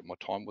down and take my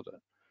time with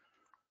it.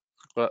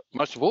 But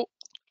most of all,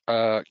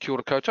 kia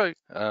ora koutou.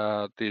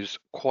 There's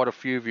quite a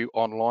few of you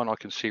online I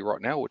can see right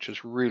now, which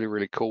is really,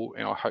 really cool,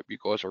 and I hope you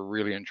guys are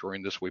really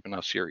enjoying this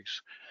webinar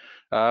series.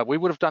 We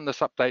would have done this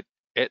update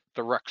at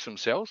the RUCs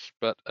themselves,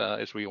 but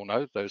as we all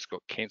know, those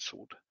got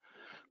cancelled.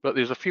 But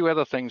there's a few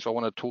other things I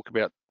want to talk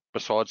about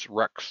besides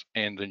RUCs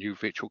and the new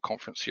virtual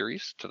conference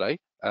series today.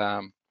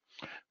 I'm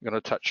going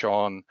to touch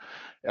on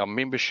our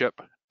membership,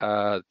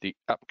 the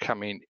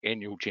upcoming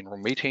annual general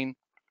meeting,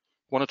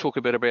 Want to talk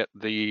a bit about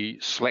the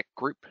Slack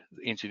group,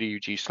 the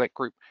NZEUG Slack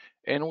group,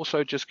 and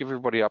also just give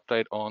everybody an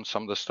update on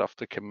some of the stuff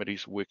the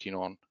committee's working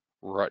on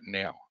right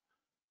now.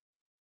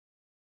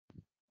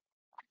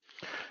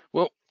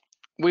 Well,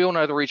 we all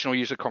know the regional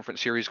user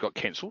conference series got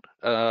cancelled,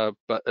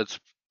 but it's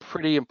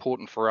pretty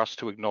important for us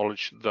to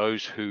acknowledge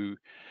those who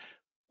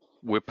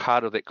were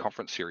part of that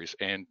conference series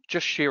and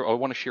just share. I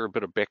want to share a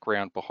bit of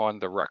background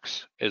behind the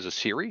RUCs as a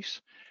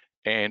series,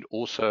 and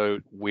also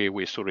where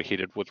we're sort of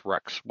headed with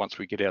RUCs once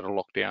we get out of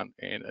lockdown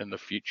and in the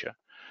future.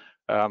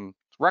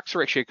 RUCs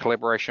are actually a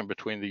collaboration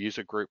between the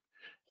user group,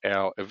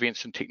 our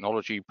events and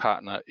technology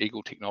partner,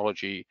 Eagle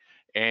Technology,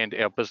 and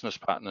our business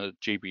partner,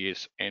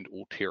 GBS and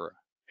Alterra.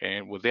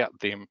 And without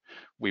them,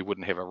 we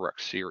wouldn't have a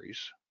RUC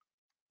series.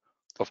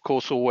 Of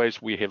course,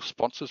 always we have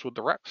sponsors with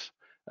the RUCs.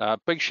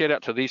 Big shout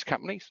out to these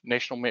companies,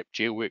 National Map,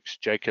 GeoWorks,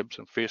 Jacobs,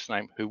 and First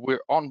Name, who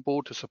were on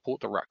board to support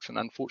the RUCs. And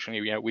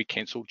unfortunately, we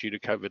cancelled due to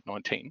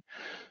COVID-19.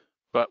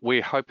 But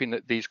we're hoping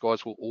that these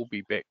guys will all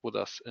be back with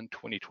us in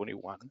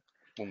 2021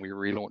 when we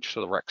relaunch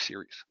the RUC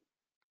series.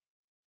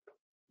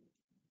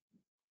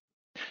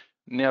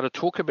 Now, to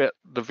talk about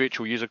the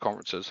virtual user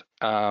conferences,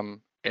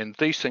 and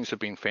these things have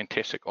been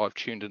fantastic. I've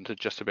tuned into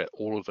just about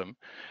all of them,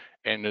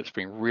 and it's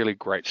been really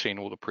great seeing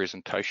all the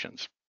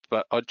presentations.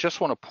 But I just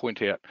want to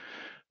point out,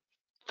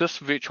 this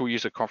virtual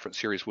user conference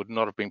series would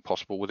not have been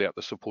possible without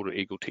the support of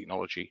Eagle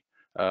Technology,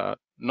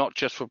 not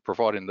just for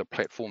providing the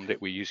platform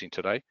that we're using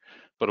today,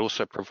 but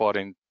also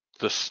providing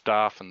the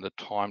staff and the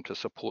time to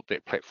support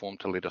that platform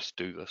to let us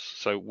do this.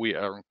 So we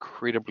are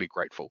incredibly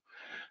grateful.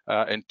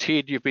 And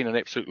Ted, you've been an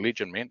absolute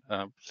legend, man.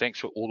 Thanks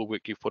for all the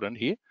work you've put in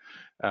here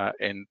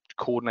and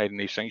coordinating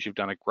these things. You've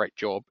done a great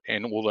job.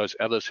 And all those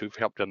others who've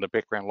helped in the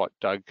background, like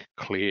Doug,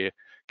 Claire,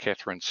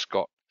 Catherine,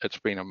 Scott, it's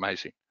been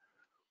amazing.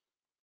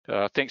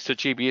 Thanks to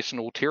GBS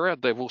and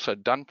Alterra, they've also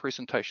done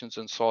presentations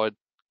inside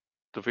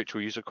the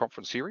virtual user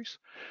conference series,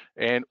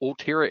 and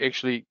Alterra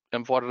actually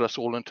invited us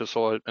all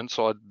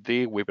inside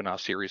their webinar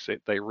series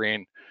that they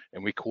ran,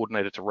 and we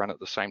coordinated to run at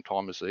the same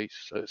time as these.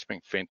 So it's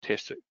been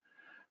fantastic.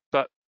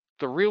 But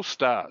the real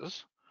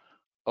stars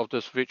of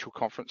this virtual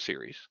conference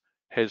series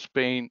has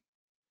been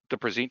the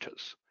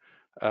presenters.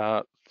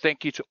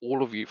 Thank you to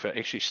all of you for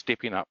actually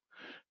stepping up.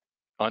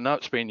 I know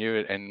it's been you,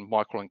 and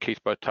Michael and Keith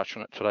both touched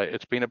on it today.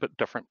 It's been a bit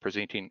different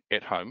presenting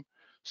at home,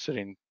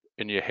 sitting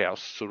in your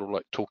house, sort of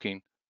like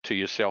talking to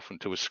yourself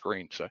and to a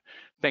screen. So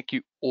thank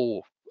you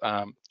all.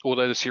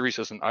 Although the series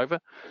isn't over,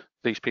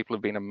 these people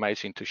have been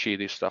amazing to share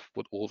their stuff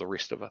with all the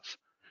rest of us.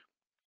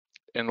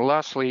 And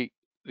lastly,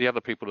 the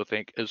other people to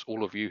thank is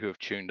all of you who have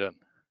tuned in.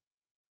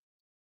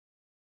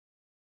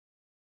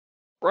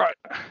 Right,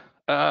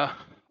 I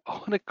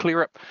want to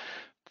clear up,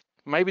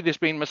 maybe there's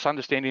been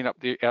misunderstanding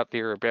out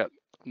there about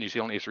New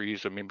Zealand Esri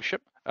user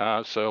membership.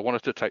 So I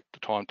wanted to take the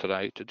time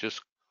today to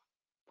just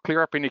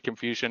clear up any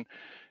confusion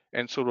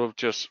and sort of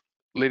just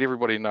let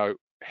everybody know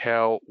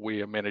how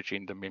we are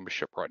managing the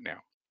membership right now.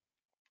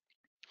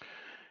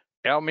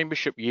 Our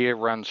membership year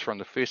runs from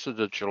the 1st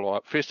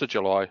of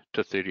July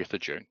to 30th of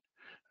June.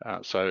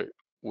 So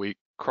we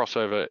cross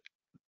over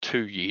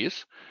 2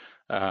 years,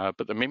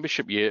 but the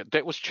membership year,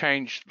 that was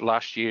changed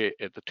last year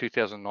at the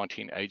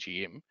 2019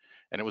 AGM,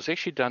 and it was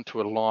actually done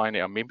to align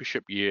our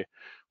membership year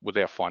with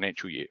our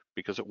financial year,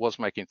 because it was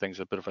making things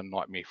a bit of a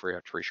nightmare for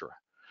our treasurer.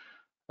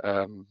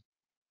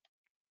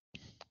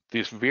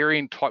 There's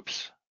varying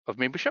types of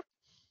membership.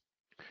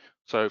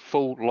 So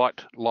full,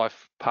 light,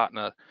 life,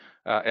 partner,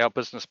 our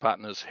business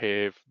partners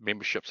have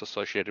memberships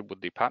associated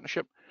with the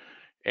partnership,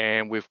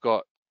 and we've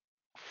got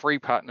free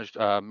partners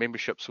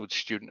memberships with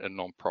student and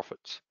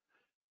non-profits.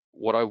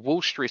 What I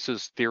will stress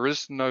is there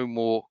is no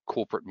more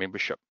corporate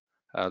membership.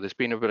 There's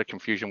been a bit of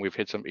confusion. We've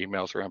had some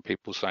emails around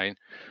people saying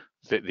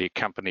that their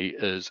company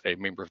is a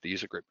member of the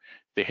user group.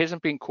 There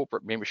hasn't been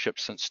corporate membership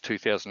since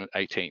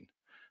 2018.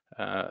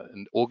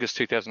 In August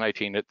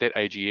 2018, at that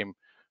AGM,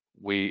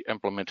 we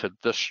implemented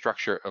this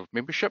structure of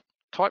membership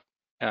type,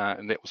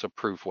 and that was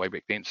approved way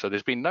back then. So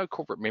there's been no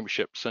corporate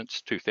membership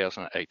since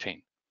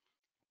 2018.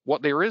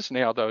 What there is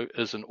now, though,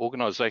 is an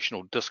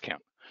organizational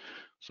discount.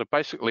 So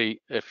basically,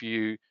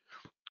 for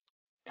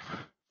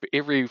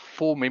every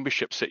 4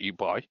 memberships that you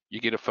buy, you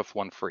get a 5th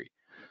one free.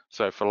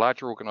 So for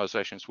larger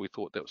organizations, we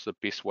thought that was the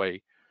best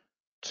way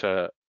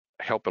to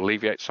help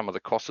alleviate some of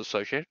the costs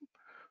associated.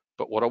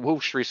 But what I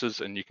will stress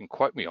is, and you can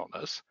quote me on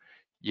this,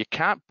 you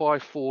can't buy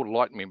 4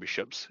 light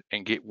memberships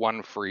and get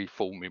 1 free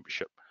full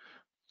membership.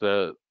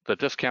 The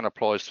discount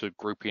applies to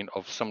grouping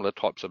of similar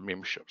types of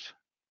memberships.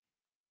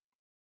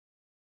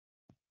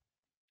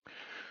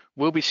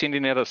 We'll be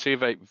sending out a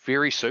survey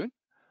very soon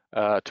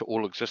to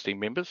all existing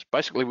members.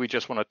 Basically, we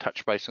just want to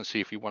touch base and see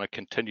if you want to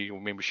continue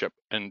your membership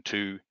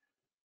into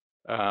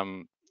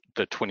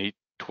the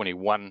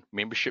 2021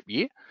 membership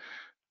year.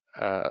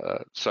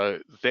 So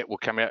that will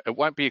come out. It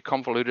won't be a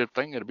convoluted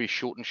thing. It'll be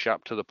short and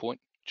sharp to the point.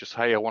 Just,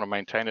 hey, I want to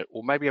maintain it,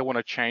 or maybe I want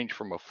to change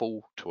from a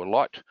full to a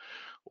light,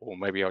 or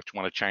maybe I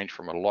want to change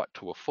from a light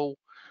to a full.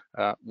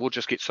 We'll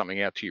just get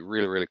something out to you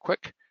really, really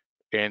quick.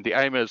 And the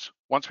aim is,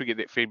 once we get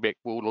that feedback,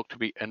 we'll look to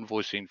be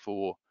invoicing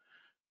for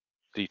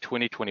the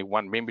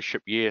 2021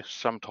 membership year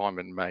sometime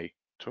in May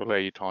to allow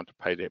you time to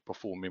pay that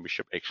before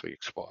membership actually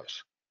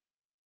expires.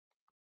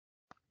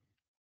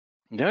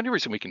 The only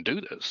reason we can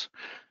do this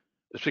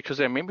is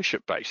because our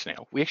membership base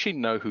now, we actually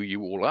know who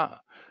you all are.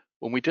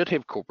 When we did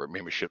have corporate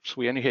memberships,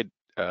 we only had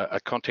a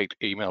contact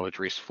email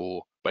address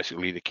for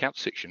basically the account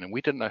section, and we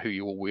didn't know who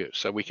you all were.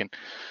 So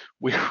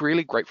we're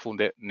really grateful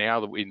that now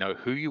that we know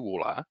who you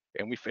all are,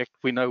 and in fact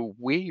we know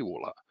where you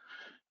all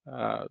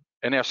are.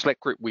 In our Slack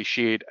group, we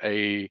shared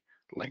a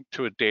link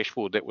to a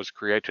dashboard that was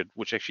created,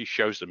 which actually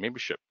shows the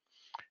membership.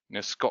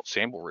 Now, Scott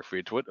Sample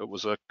referred to it. It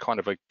was a kind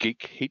of a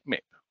geek heat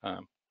map,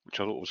 which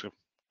I thought was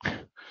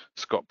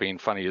Scott being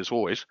funny as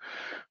always.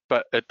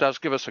 But it does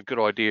give us a good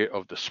idea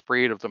of the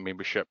spread of the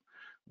membership,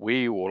 where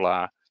you all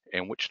are,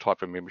 and which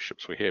type of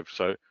memberships we have.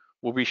 So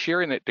we'll be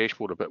sharing that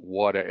dashboard a bit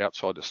wider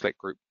outside the Slack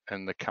group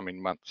in the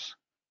coming months.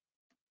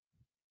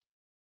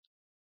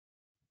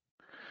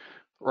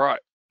 Right,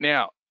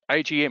 now,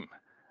 AGM.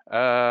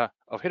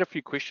 I've had a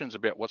few questions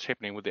about what's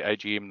happening with the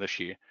AGM this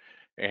year,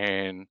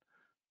 and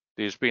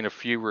there's been a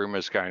few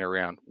rumours going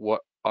around.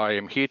 What I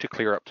am here to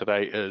clear up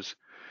today is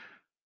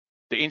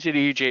the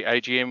NZEUG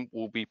AGM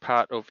will be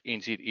part of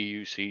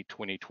NZEUC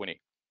 2020,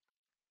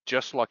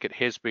 just like it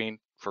has been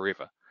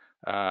forever.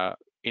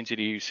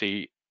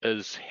 NZEUC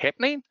is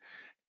happening,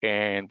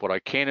 and what I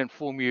can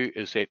inform you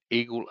is that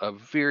Eagle are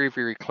very,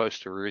 very close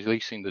to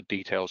releasing the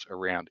details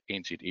around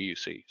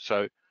NZEUC.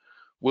 So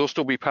we'll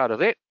still be part of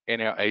that,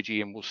 and our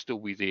AGM will still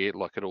be there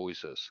like it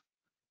always is.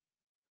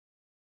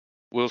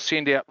 We'll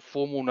send out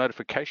formal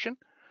notification,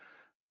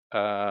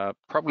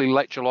 probably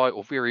late July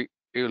or very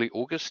early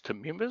August to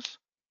members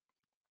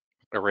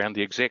around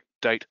the exact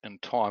date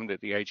and time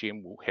that the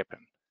AGM will happen.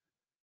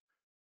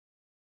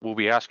 We'll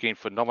be asking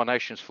for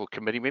nominations for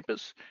committee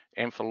members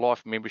and for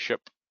life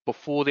membership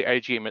before the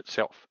AGM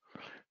itself.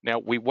 Now,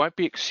 we won't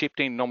be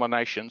accepting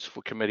nominations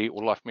for committee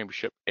or life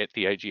membership at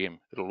the AGM.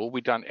 It'll all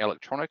be done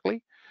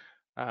electronically.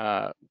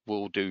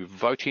 We'll do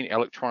voting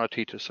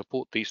electronically to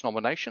support these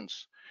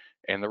nominations,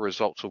 and the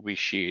results will be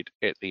shared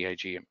at the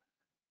AGM.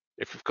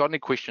 If you've got any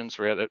questions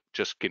around it,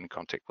 just get in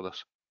contact with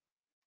us.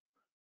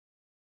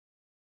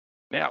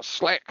 Now,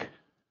 Slack.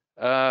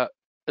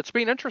 It's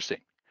been interesting.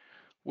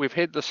 We've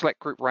had the Slack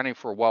group running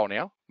for a while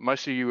now.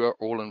 Most of you are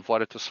all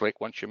invited to Slack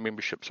once your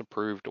membership's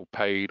approved or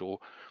paid or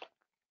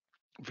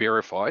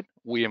verified.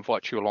 We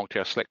invite you along to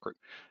our Slack group.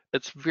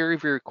 It's very,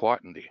 very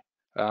quiet in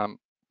there.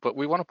 But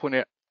we want to point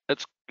out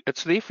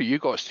it's there for you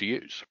guys to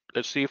use.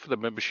 It's there for the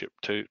membership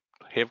to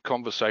have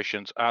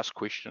conversations, ask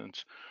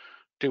questions,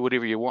 do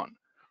whatever you want.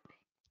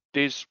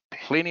 There's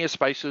plenty of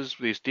spaces.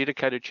 There's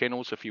dedicated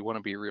channels if you want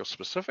to be real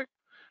specific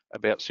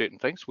about certain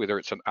things, whether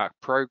it's an Arc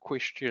Pro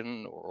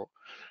question or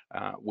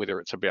whether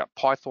it's about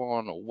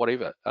Python or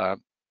whatever.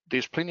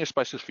 There's plenty of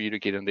spaces for you to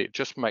get in there.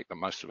 Just make the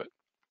most of it.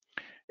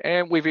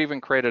 And we've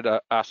even created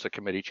a Ask the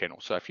Committee channel.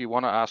 So if you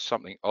want to ask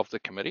something of the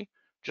committee,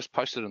 just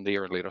post it in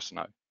there and let us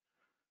know.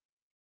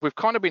 We've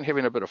kind of been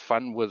having a bit of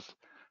fun with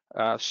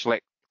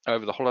Slack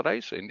over the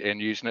holidays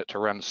and using it to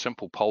run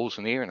simple polls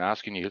in there and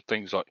asking you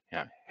things like,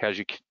 how's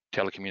your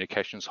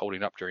telecommunications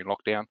holding up during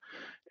lockdown?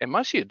 And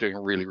most of you are doing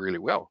really, really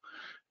well,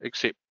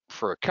 except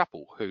for a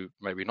couple who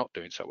maybe not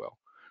doing so well.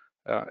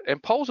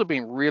 And polls have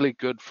been really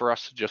good for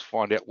us to just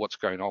find out what's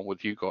going on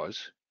with you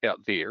guys out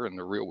there in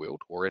the real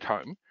world or at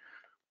home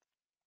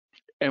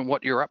and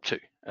what you're up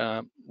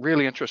to.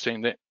 Really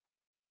interesting that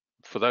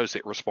for those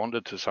that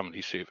responded to some of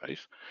these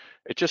surveys,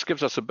 it just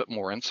gives us a bit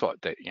more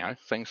insight that,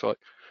 things like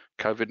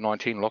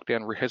COVID-19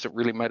 lockdown hasn't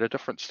really made a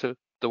difference to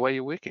the way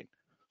you're working.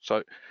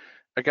 So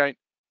again,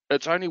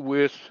 it's only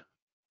worth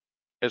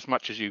as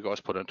much as you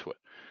guys put into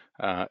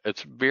it.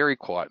 It's very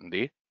quiet in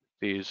there.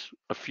 There's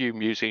a few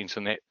musings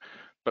in that,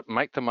 but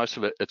make the most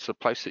of it. It's a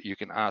place that you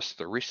can ask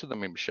the rest of the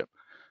membership.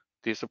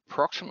 There's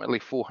approximately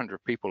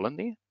 400 people in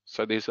there.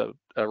 So there's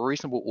a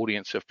reasonable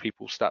audience if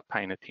people start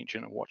paying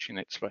attention and watching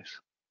that space.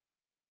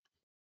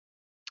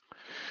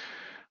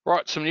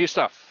 Right, some new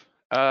stuff.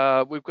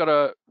 We've got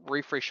a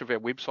refresh of our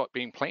website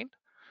being planned.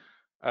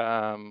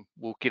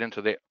 We'll get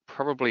into that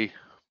probably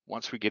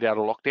once we get out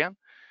of lockdown,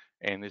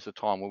 and there's a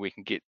time where we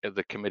can get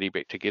the committee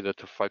back together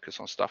to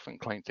focus on stuff and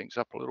clean things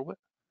up a little bit.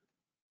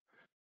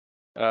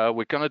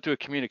 We're going to do a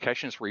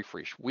communications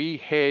refresh. We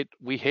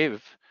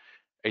have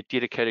a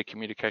dedicated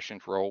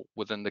communications role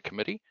within the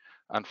committee.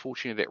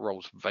 Unfortunately, that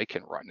role's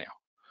vacant right now.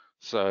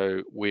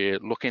 So we're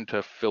looking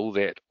to fill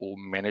that or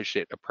manage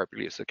that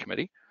appropriately as a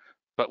committee.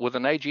 But with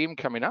an AGM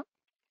coming up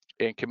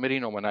and committee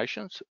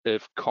nominations,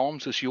 if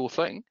comms is your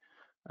thing,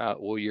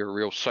 or you're a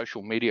real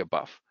social media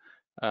buff,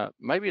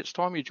 maybe it's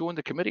time you join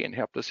the committee and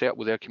help us out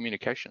with our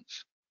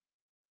communications.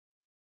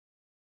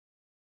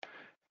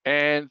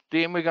 And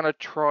then we're going to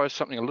try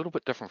something a little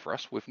bit different for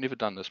us. We've never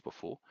done this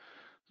before.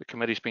 The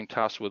committee's been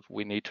tasked with,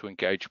 we need to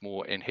engage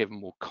more and have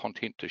more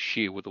content to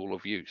share with all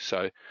of you.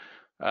 So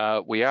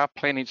we are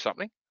planning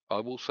something. I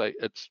will say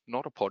it's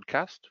not a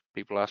podcast.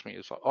 People ask me,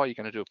 it's like, oh, you're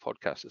going to do a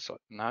podcast? It's like,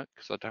 no,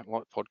 because I don't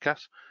like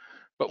podcasts.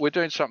 But we're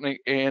doing something,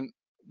 and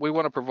we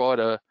want to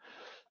provide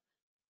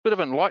bit of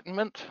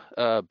enlightenment,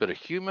 a bit of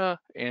humour,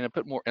 and a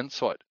bit more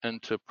insight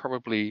into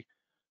probably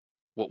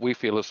what we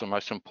feel is the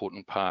most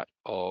important part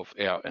of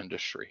our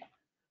industry.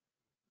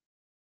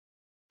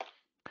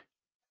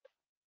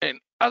 And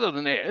other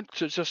than that,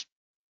 to just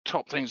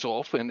top things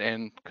off,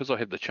 and because I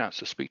had the chance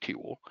to speak to you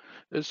all,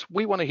 is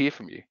we want to hear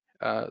from you.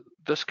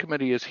 This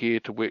committee is here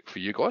to work for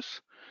you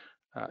guys.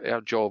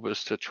 Our job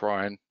is to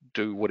try and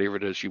do whatever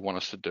it is you want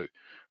us to do.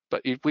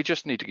 But we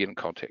just need to get in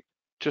contact.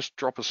 Just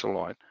drop us a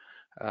line.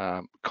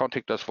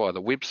 Contact us via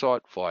the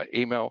website, via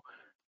email,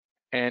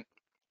 and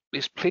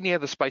there's plenty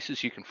of other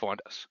spaces you can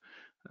find us.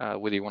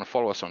 Whether you want to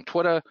follow us on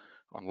Twitter,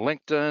 on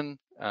LinkedIn,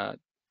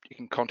 you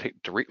can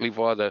contact directly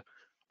via the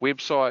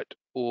website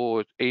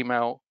or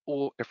email,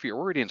 or if you're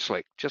already in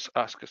Slack, just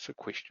ask us a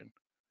question.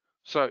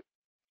 So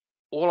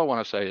all I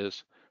want to say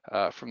is,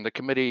 from the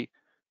committee,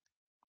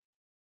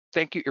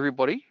 thank you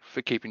everybody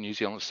for keeping New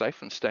Zealand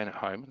safe and staying at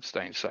home and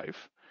staying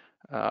safe.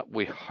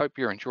 We hope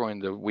you're enjoying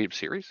the web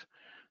series.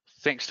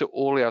 Thanks to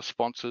all our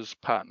sponsors,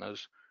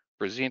 partners,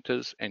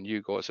 presenters, and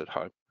you guys at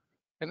home.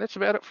 And that's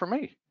about it from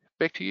me.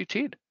 Back to you,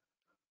 Ted.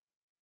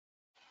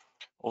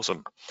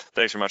 Awesome.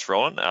 Thanks very much,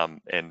 Roland.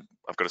 And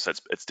I've got to say,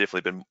 it's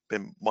definitely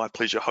been my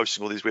pleasure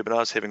hosting all these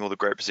webinars, having all the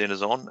great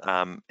presenters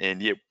on.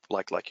 And yeah,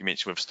 like you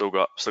mentioned, we've still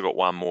got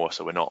one more,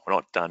 so we're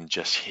not done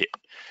just yet.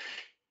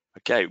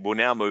 Okay, we'll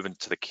now move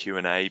into the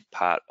Q&A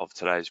part of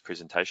today's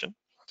presentation.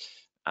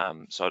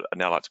 So I'd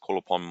now like to call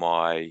upon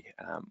my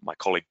my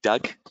colleague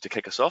Doug to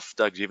kick us off.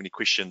 Doug, do you have any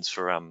questions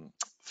for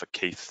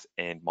Keith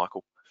and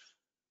Michael?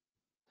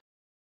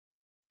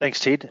 Thanks,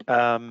 Ted.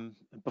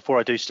 Before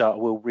I do start, I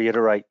will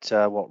reiterate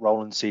what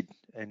Roland said,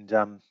 and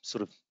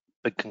sort of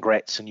big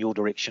congrats in your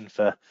direction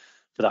for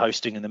the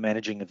hosting and the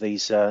managing of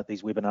these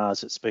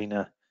webinars. It's been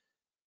a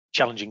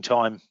challenging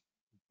time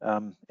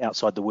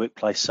outside the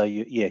workplace, so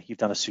you've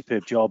done a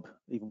superb job,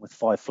 even with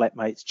 5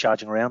 flatmates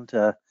charging around.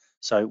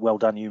 So well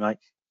done, you mate.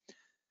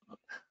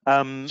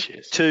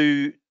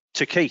 To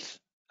Keith,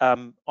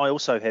 I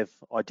also have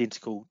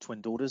identical twin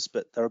daughters,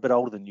 but they're a bit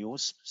older than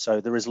yours, so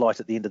there is light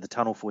at the end of the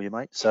tunnel for you,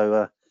 mate.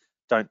 So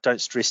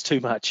don't stress too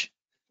much.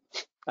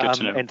 Good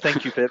to know. And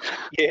thank you for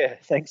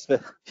thanks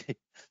for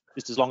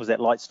just as long as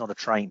that light's not a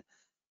train.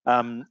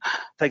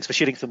 Thanks for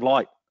shedding some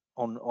light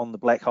on the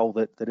black hole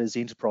that is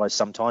enterprise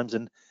sometimes.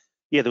 And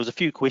yeah, there was a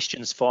few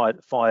questions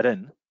fired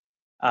in.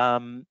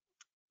 One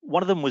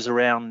of them was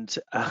around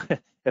a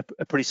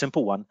pretty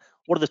simple one.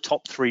 What are the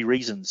top 3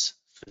 reasons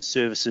for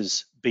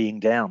services being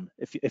down,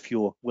 if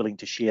you're willing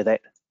to share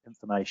that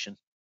information?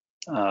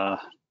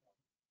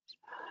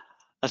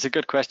 That's a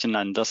good question,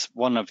 and that's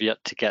one I've yet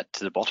to get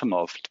to the bottom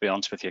of, to be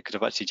honest with you, because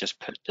I've actually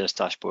just put this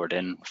dashboard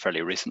in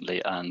fairly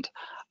recently and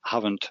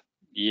haven't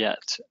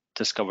yet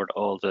discovered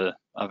I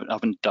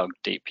haven't dug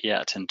deep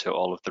yet into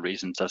all of the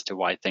reasons as to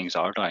why things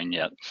are down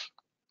yet.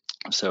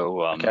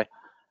 So okay.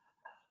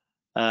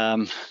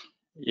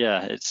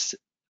 Yeah, it's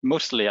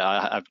mostly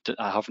I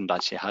haven't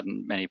actually had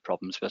many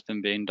problems with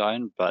them being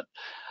down, but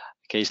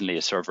occasionally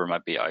a server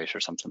might be out or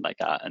something like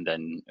that, and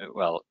then,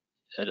 well,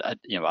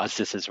 as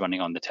this is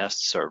running on the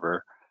test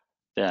server,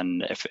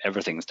 then if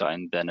everything's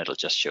down, then it'll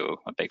just show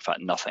a big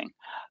fat nothing,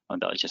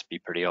 and that'll just be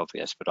pretty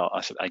obvious. But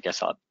I guess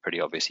that's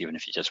pretty obvious even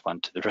if you just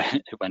went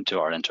to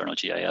our internal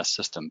GIS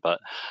system. But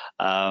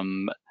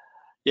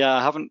yeah,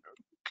 I haven't.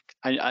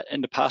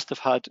 In the past, I've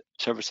had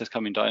services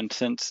coming down.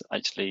 Since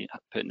actually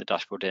putting the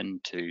dashboard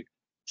in to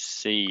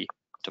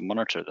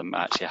monitor them,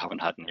 actually I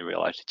haven't had any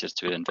real outages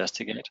to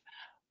investigate.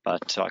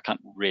 But I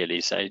can't really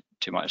say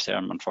too much there,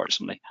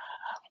 unfortunately.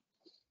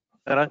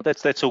 No,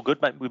 that's all good,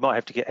 mate. We might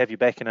have to have you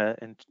back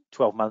in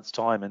 12 months'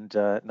 time, and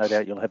no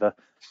doubt you'll have a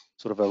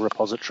sort of a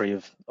repository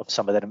of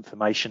some of that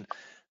information.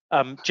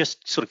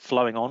 Just sort of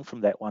flowing on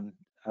from that one,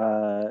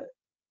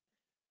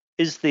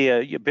 is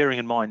there, bearing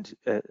in mind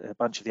a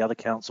bunch of the other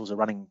councils are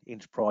running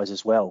enterprise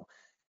as well,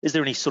 is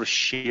there any sort of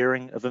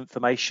sharing of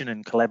information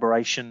and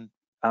collaboration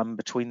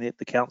between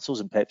the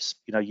councils, and perhaps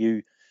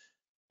you,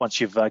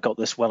 once you've got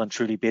this well and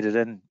truly bedded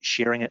in,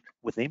 sharing it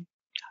with them?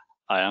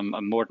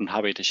 I'm more than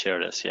happy to share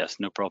this. Yes,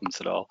 no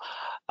problems at all.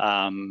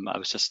 I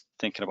was just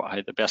thinking about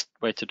how the best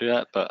way to do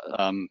it, but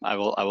I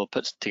will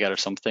put together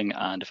something,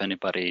 and if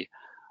anybody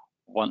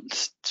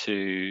wants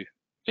to,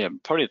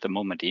 probably at the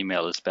moment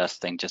email is the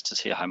best thing, just to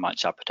see how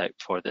much appetite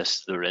for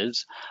this there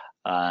is.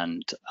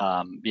 And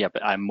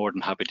but I'm more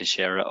than happy to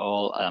share it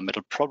all.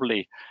 It'll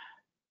probably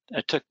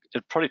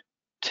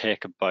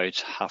take about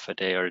half a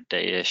day or a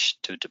day-ish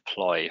to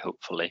deploy,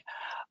 hopefully.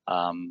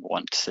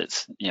 Once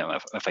it's,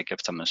 if I give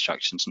some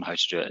instructions on how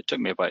to do it. It took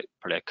me about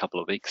probably a couple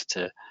of weeks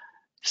to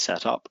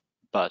set up,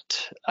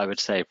 but I would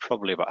say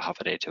probably about half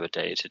a day to a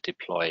day to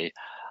deploy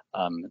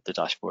the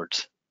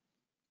dashboards.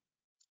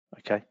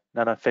 Okay,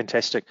 no,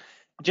 fantastic.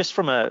 Just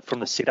from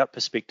the setup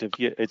perspective,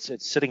 it's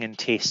sitting in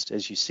test,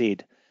 as you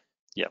said.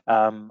 Yeah.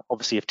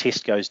 Obviously, if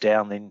test goes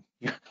down, then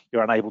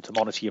you're unable to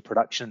monitor your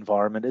production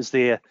environment. Is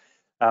there,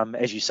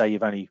 as you say,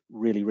 you've only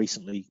really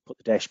recently put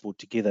the dashboard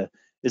together,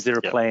 is there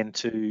a plan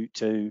to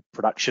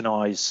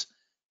productionize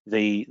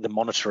the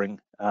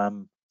monitoring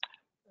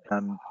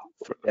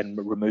and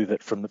remove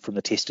it from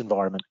the test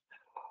environment?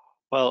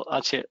 Well,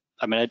 actually,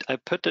 I mean, I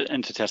put it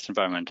into test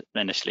environment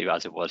initially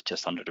as it was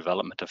just under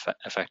development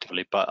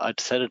effectively, but I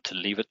decided to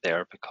leave it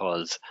there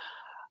because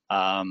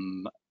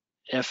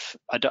if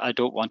I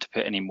don't want to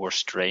put any more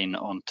strain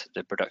onto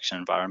the production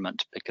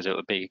environment, because it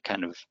would be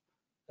kind of,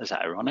 is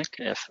that ironic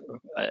if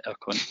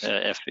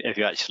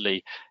you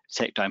actually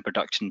take down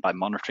production by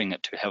monitoring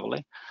it too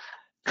heavily?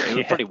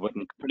 It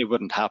probably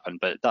wouldn't happen,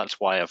 but that's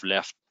why I've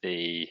left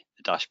the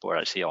dashboard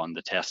actually on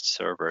the test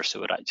server,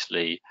 so it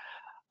actually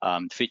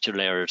feature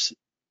layers.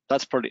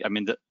 That's probably, I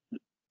mean,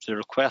 the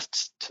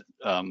requests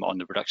on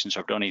the production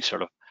server, the only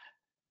sort of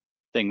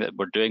thing that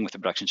we're doing with the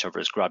production server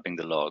is grabbing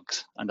the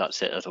logs, and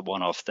that's it as a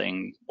one-off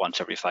thing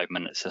once every 5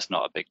 minutes. It's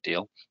not a big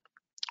deal.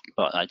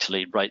 But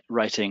actually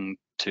writing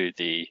to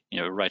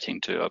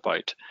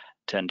about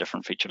 10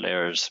 different feature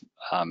layers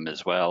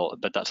as well,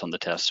 but that's on the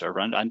test server,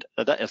 and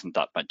that isn't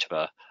that much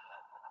of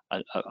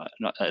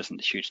that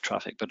isn't huge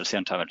traffic, but at the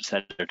same time I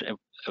decided it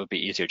would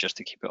be easier just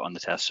to keep it on the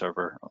test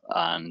server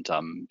and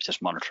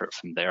just monitor it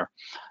from there,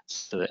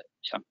 so that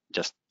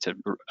just to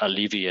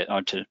alleviate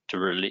or to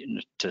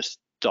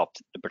stop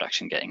the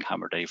production getting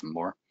hammered even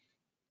more.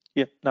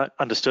 Yeah, no,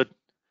 understood.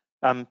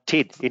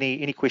 Ted,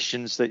 any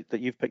questions that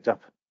you've picked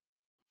up?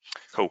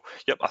 Cool.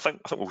 Yep, I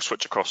think we'll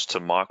switch across to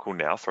Michael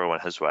now, throw one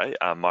his way.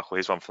 Michael,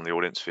 here's one from the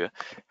audience for you.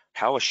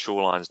 How are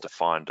shorelines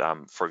defined?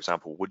 For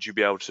example, would you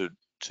be able to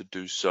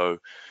do so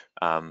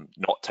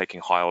not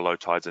taking high or low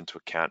tides into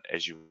account,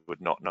 as you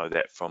would not know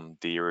that from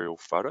the aerial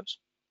photos?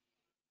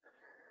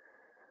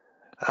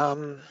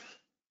 I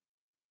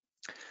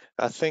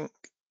think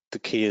the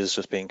key is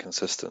just being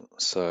consistent.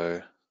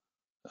 So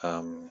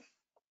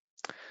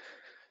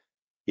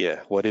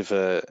yeah,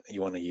 whatever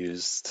you want to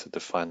use to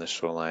define the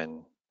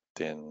shoreline,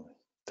 then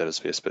that is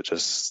best, but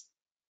just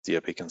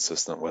be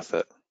consistent with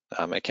it.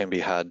 It can be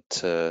hard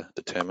to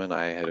determine.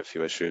 I had a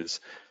few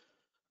issues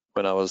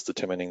when I was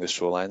determining the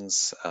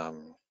shorelines. I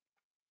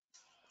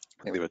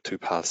think there were two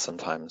paths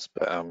sometimes,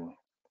 but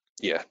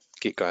yeah,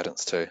 get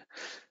guidance too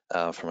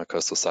from a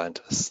coastal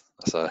scientist.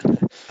 So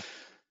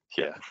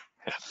yeah.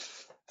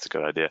 That's a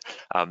good idea.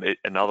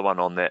 Another one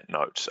on that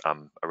note,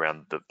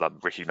 around the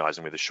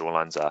recognizing where the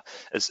shorelines are,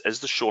 is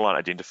the shoreline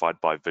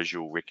identified by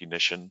visual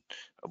recognition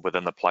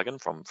within the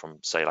plugin from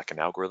say like an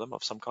algorithm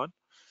of some kind?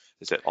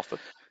 Is that offered?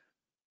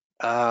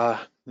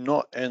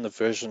 Not in the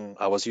version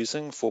I was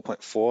using,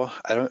 4.4.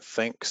 I don't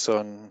think so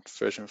on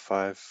version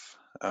 5,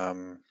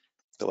 the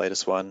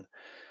latest one.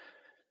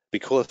 Be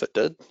cool if it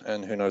did,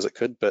 and who knows, it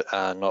could, but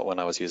not when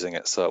I was using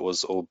it. So it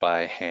was all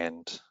by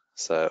hand.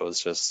 So it was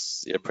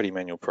just a pretty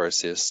manual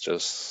process,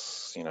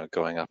 just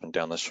going up and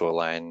down the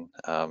shoreline,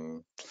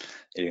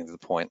 getting to the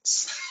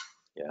points.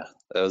 Yeah,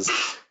 it'd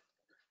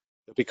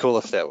be cool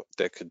if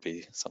that could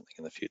be something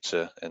in the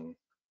future, and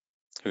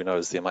who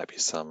knows, there might be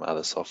some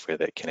other software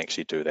that can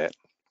actually do that.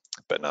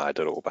 But no, I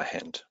did it all by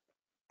hand.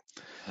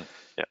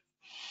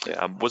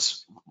 Yeah.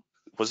 Was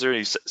there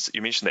any?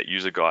 You mentioned that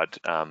user guide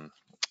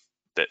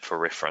that for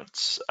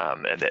reference,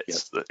 and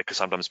that's that can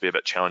sometimes be a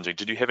bit challenging.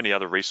 Did you have any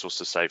other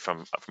resources, say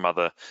from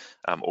other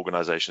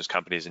organisations,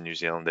 companies in New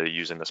Zealand that are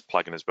using this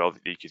plugin as well,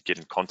 that you could get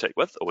in contact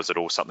with, or was it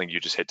all something you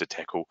just had to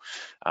tackle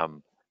by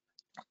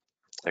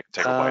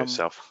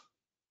yourself?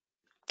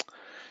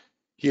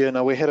 Yeah,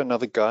 no, we had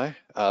another guy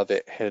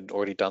that had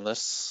already done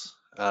this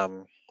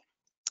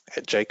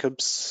at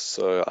Jacobs,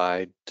 so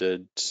I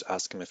did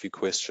ask him a few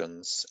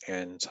questions,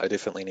 and I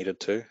definitely needed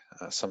to.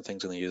 Some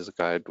things in the user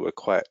guide were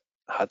quite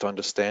hard to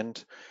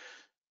understand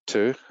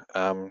too.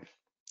 So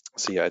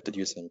yeah, I did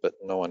use him, but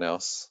no one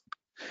else.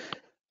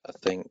 I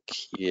think,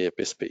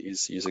 best bet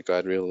is user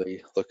guide,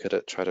 really look at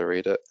it, try to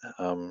read it.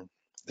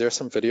 There are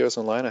some videos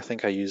online. I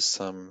think I used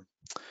some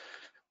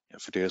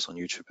videos on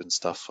YouTube and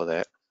stuff for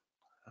that.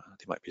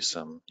 There might be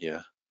some,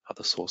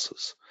 other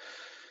sources.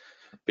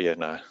 But yeah,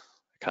 no,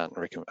 I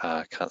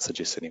can't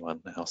suggest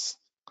anyone else.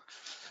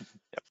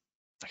 Yep.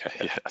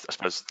 Okay. Yeah, I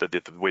suppose the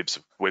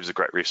web's a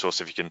great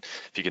resource. If you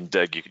can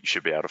dig, you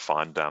should be able to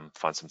find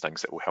some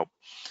things that will help.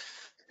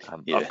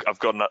 I've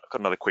got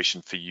another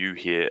question for you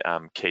here,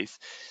 Keith.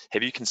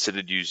 Have you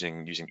considered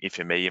using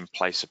FME in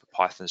place of a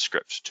Python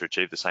script to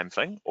achieve the same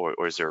thing,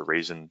 or is there a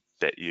reason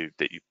that you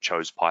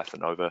chose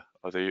Python over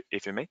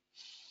FME?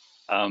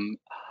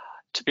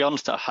 To be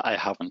honest, I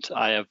haven't.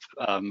 I've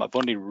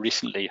only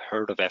recently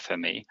heard of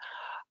FME,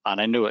 and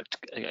I know it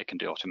can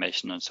do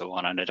automation and so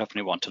on, and I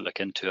definitely want to look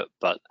into it,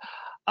 but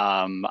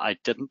I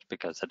didn't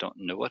because I don't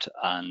know it,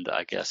 and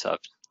I guess I've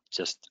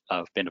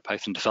been a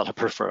Python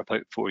developer for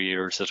about 4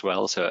 years as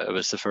well, so it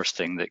was the first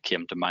thing that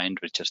came to mind,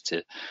 was just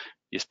to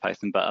use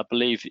Python. But I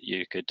believe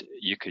you could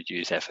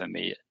use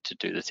FME to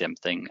do the same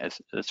thing as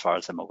far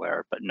as I'm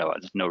aware, but no,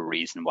 there's no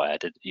reason why I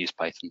did use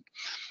Python.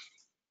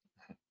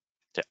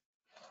 Yeah,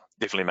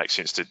 definitely makes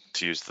sense to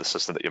use the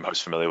system that you're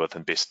most familiar with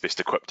and best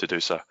equipped to do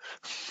so.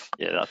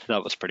 Yeah,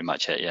 that was pretty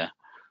much it. Yeah.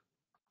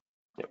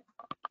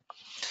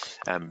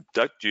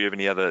 Doug, do you have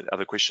any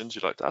other questions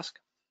you'd like to ask?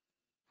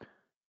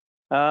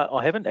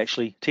 I haven't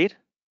actually, Ted.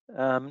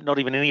 Not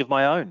even any of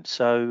my own.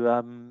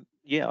 So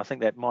yeah, I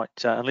think that might,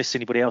 unless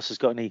anybody else has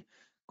got any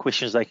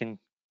questions they can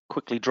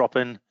quickly drop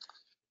in,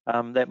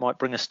 that might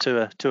bring us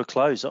to a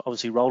close.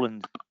 Obviously,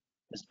 Roland,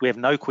 we have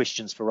no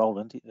questions for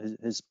Roland.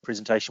 His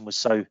presentation was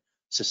so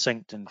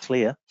succinct and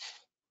clear.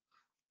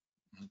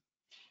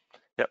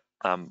 Yep.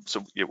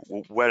 So yeah,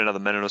 we'll wait another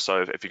minute or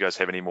so if you guys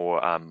have any more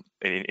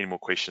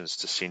questions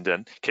to send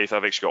in. Keith,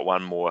 I've actually got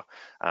one more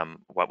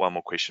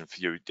question for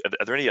you.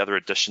 Are there any other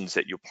additions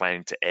that you're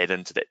planning to add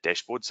into that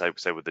dashboard? Say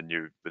with the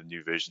new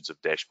versions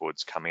of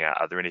dashboards coming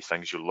out, are there any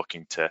things you're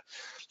looking to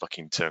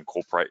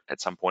incorporate at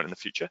some point in the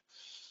future?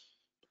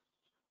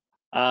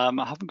 I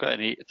haven't got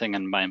anything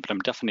in mind, but I'm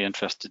definitely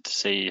interested to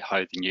see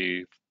how the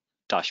new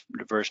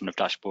version of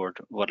dashboard,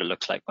 what it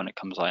looks like when it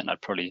comes out, and I'd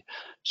probably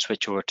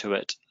switch over to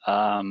it.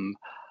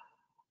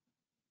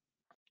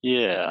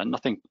 Yeah,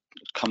 nothing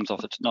comes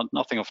off it.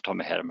 Nothing off the top of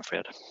my head, I'm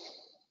afraid.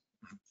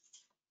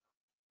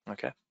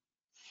 Okay.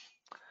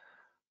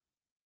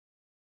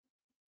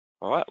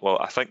 All right. Well,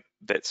 I think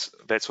that's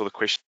all the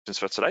questions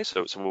for today.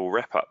 So we'll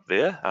wrap up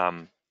there.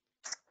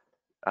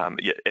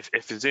 Yeah,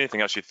 if there's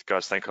anything else you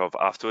guys think of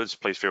afterwards,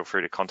 please feel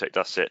free to contact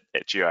us at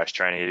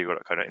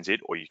gistraining@edu.co.nz,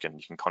 or you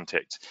can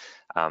contact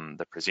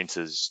the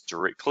presenters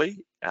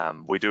directly.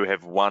 We do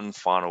have one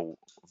final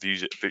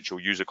virtual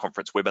user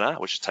conference webinar,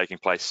 which is taking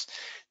place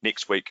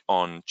next week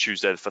on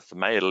Tuesday, the 5th of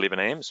May at 11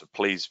 AM. So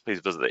please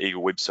visit the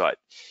Eagle website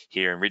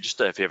here and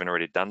register if you haven't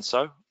already done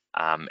so.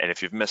 And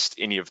if you've missed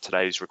any of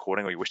today's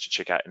recording, or you wish to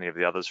check out any of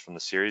the others from the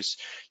series,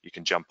 you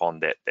can jump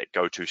on that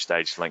go-to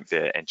stage link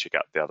there and check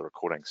out the other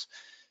recordings.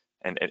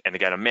 And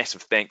again, a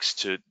massive thanks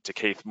to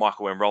Keith,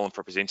 Michael, and Roland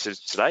for presenting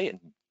today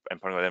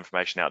and putting all that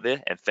information out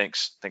there. And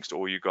thanks to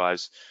all you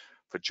guys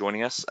for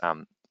joining us.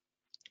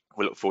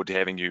 We look forward to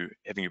having you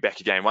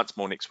back again once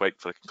more next week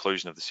for the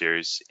conclusion of the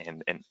series,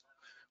 and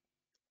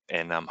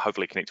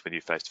hopefully connect with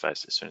you face to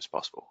face as soon as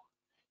possible.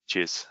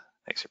 Cheers.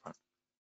 Thanks, everyone.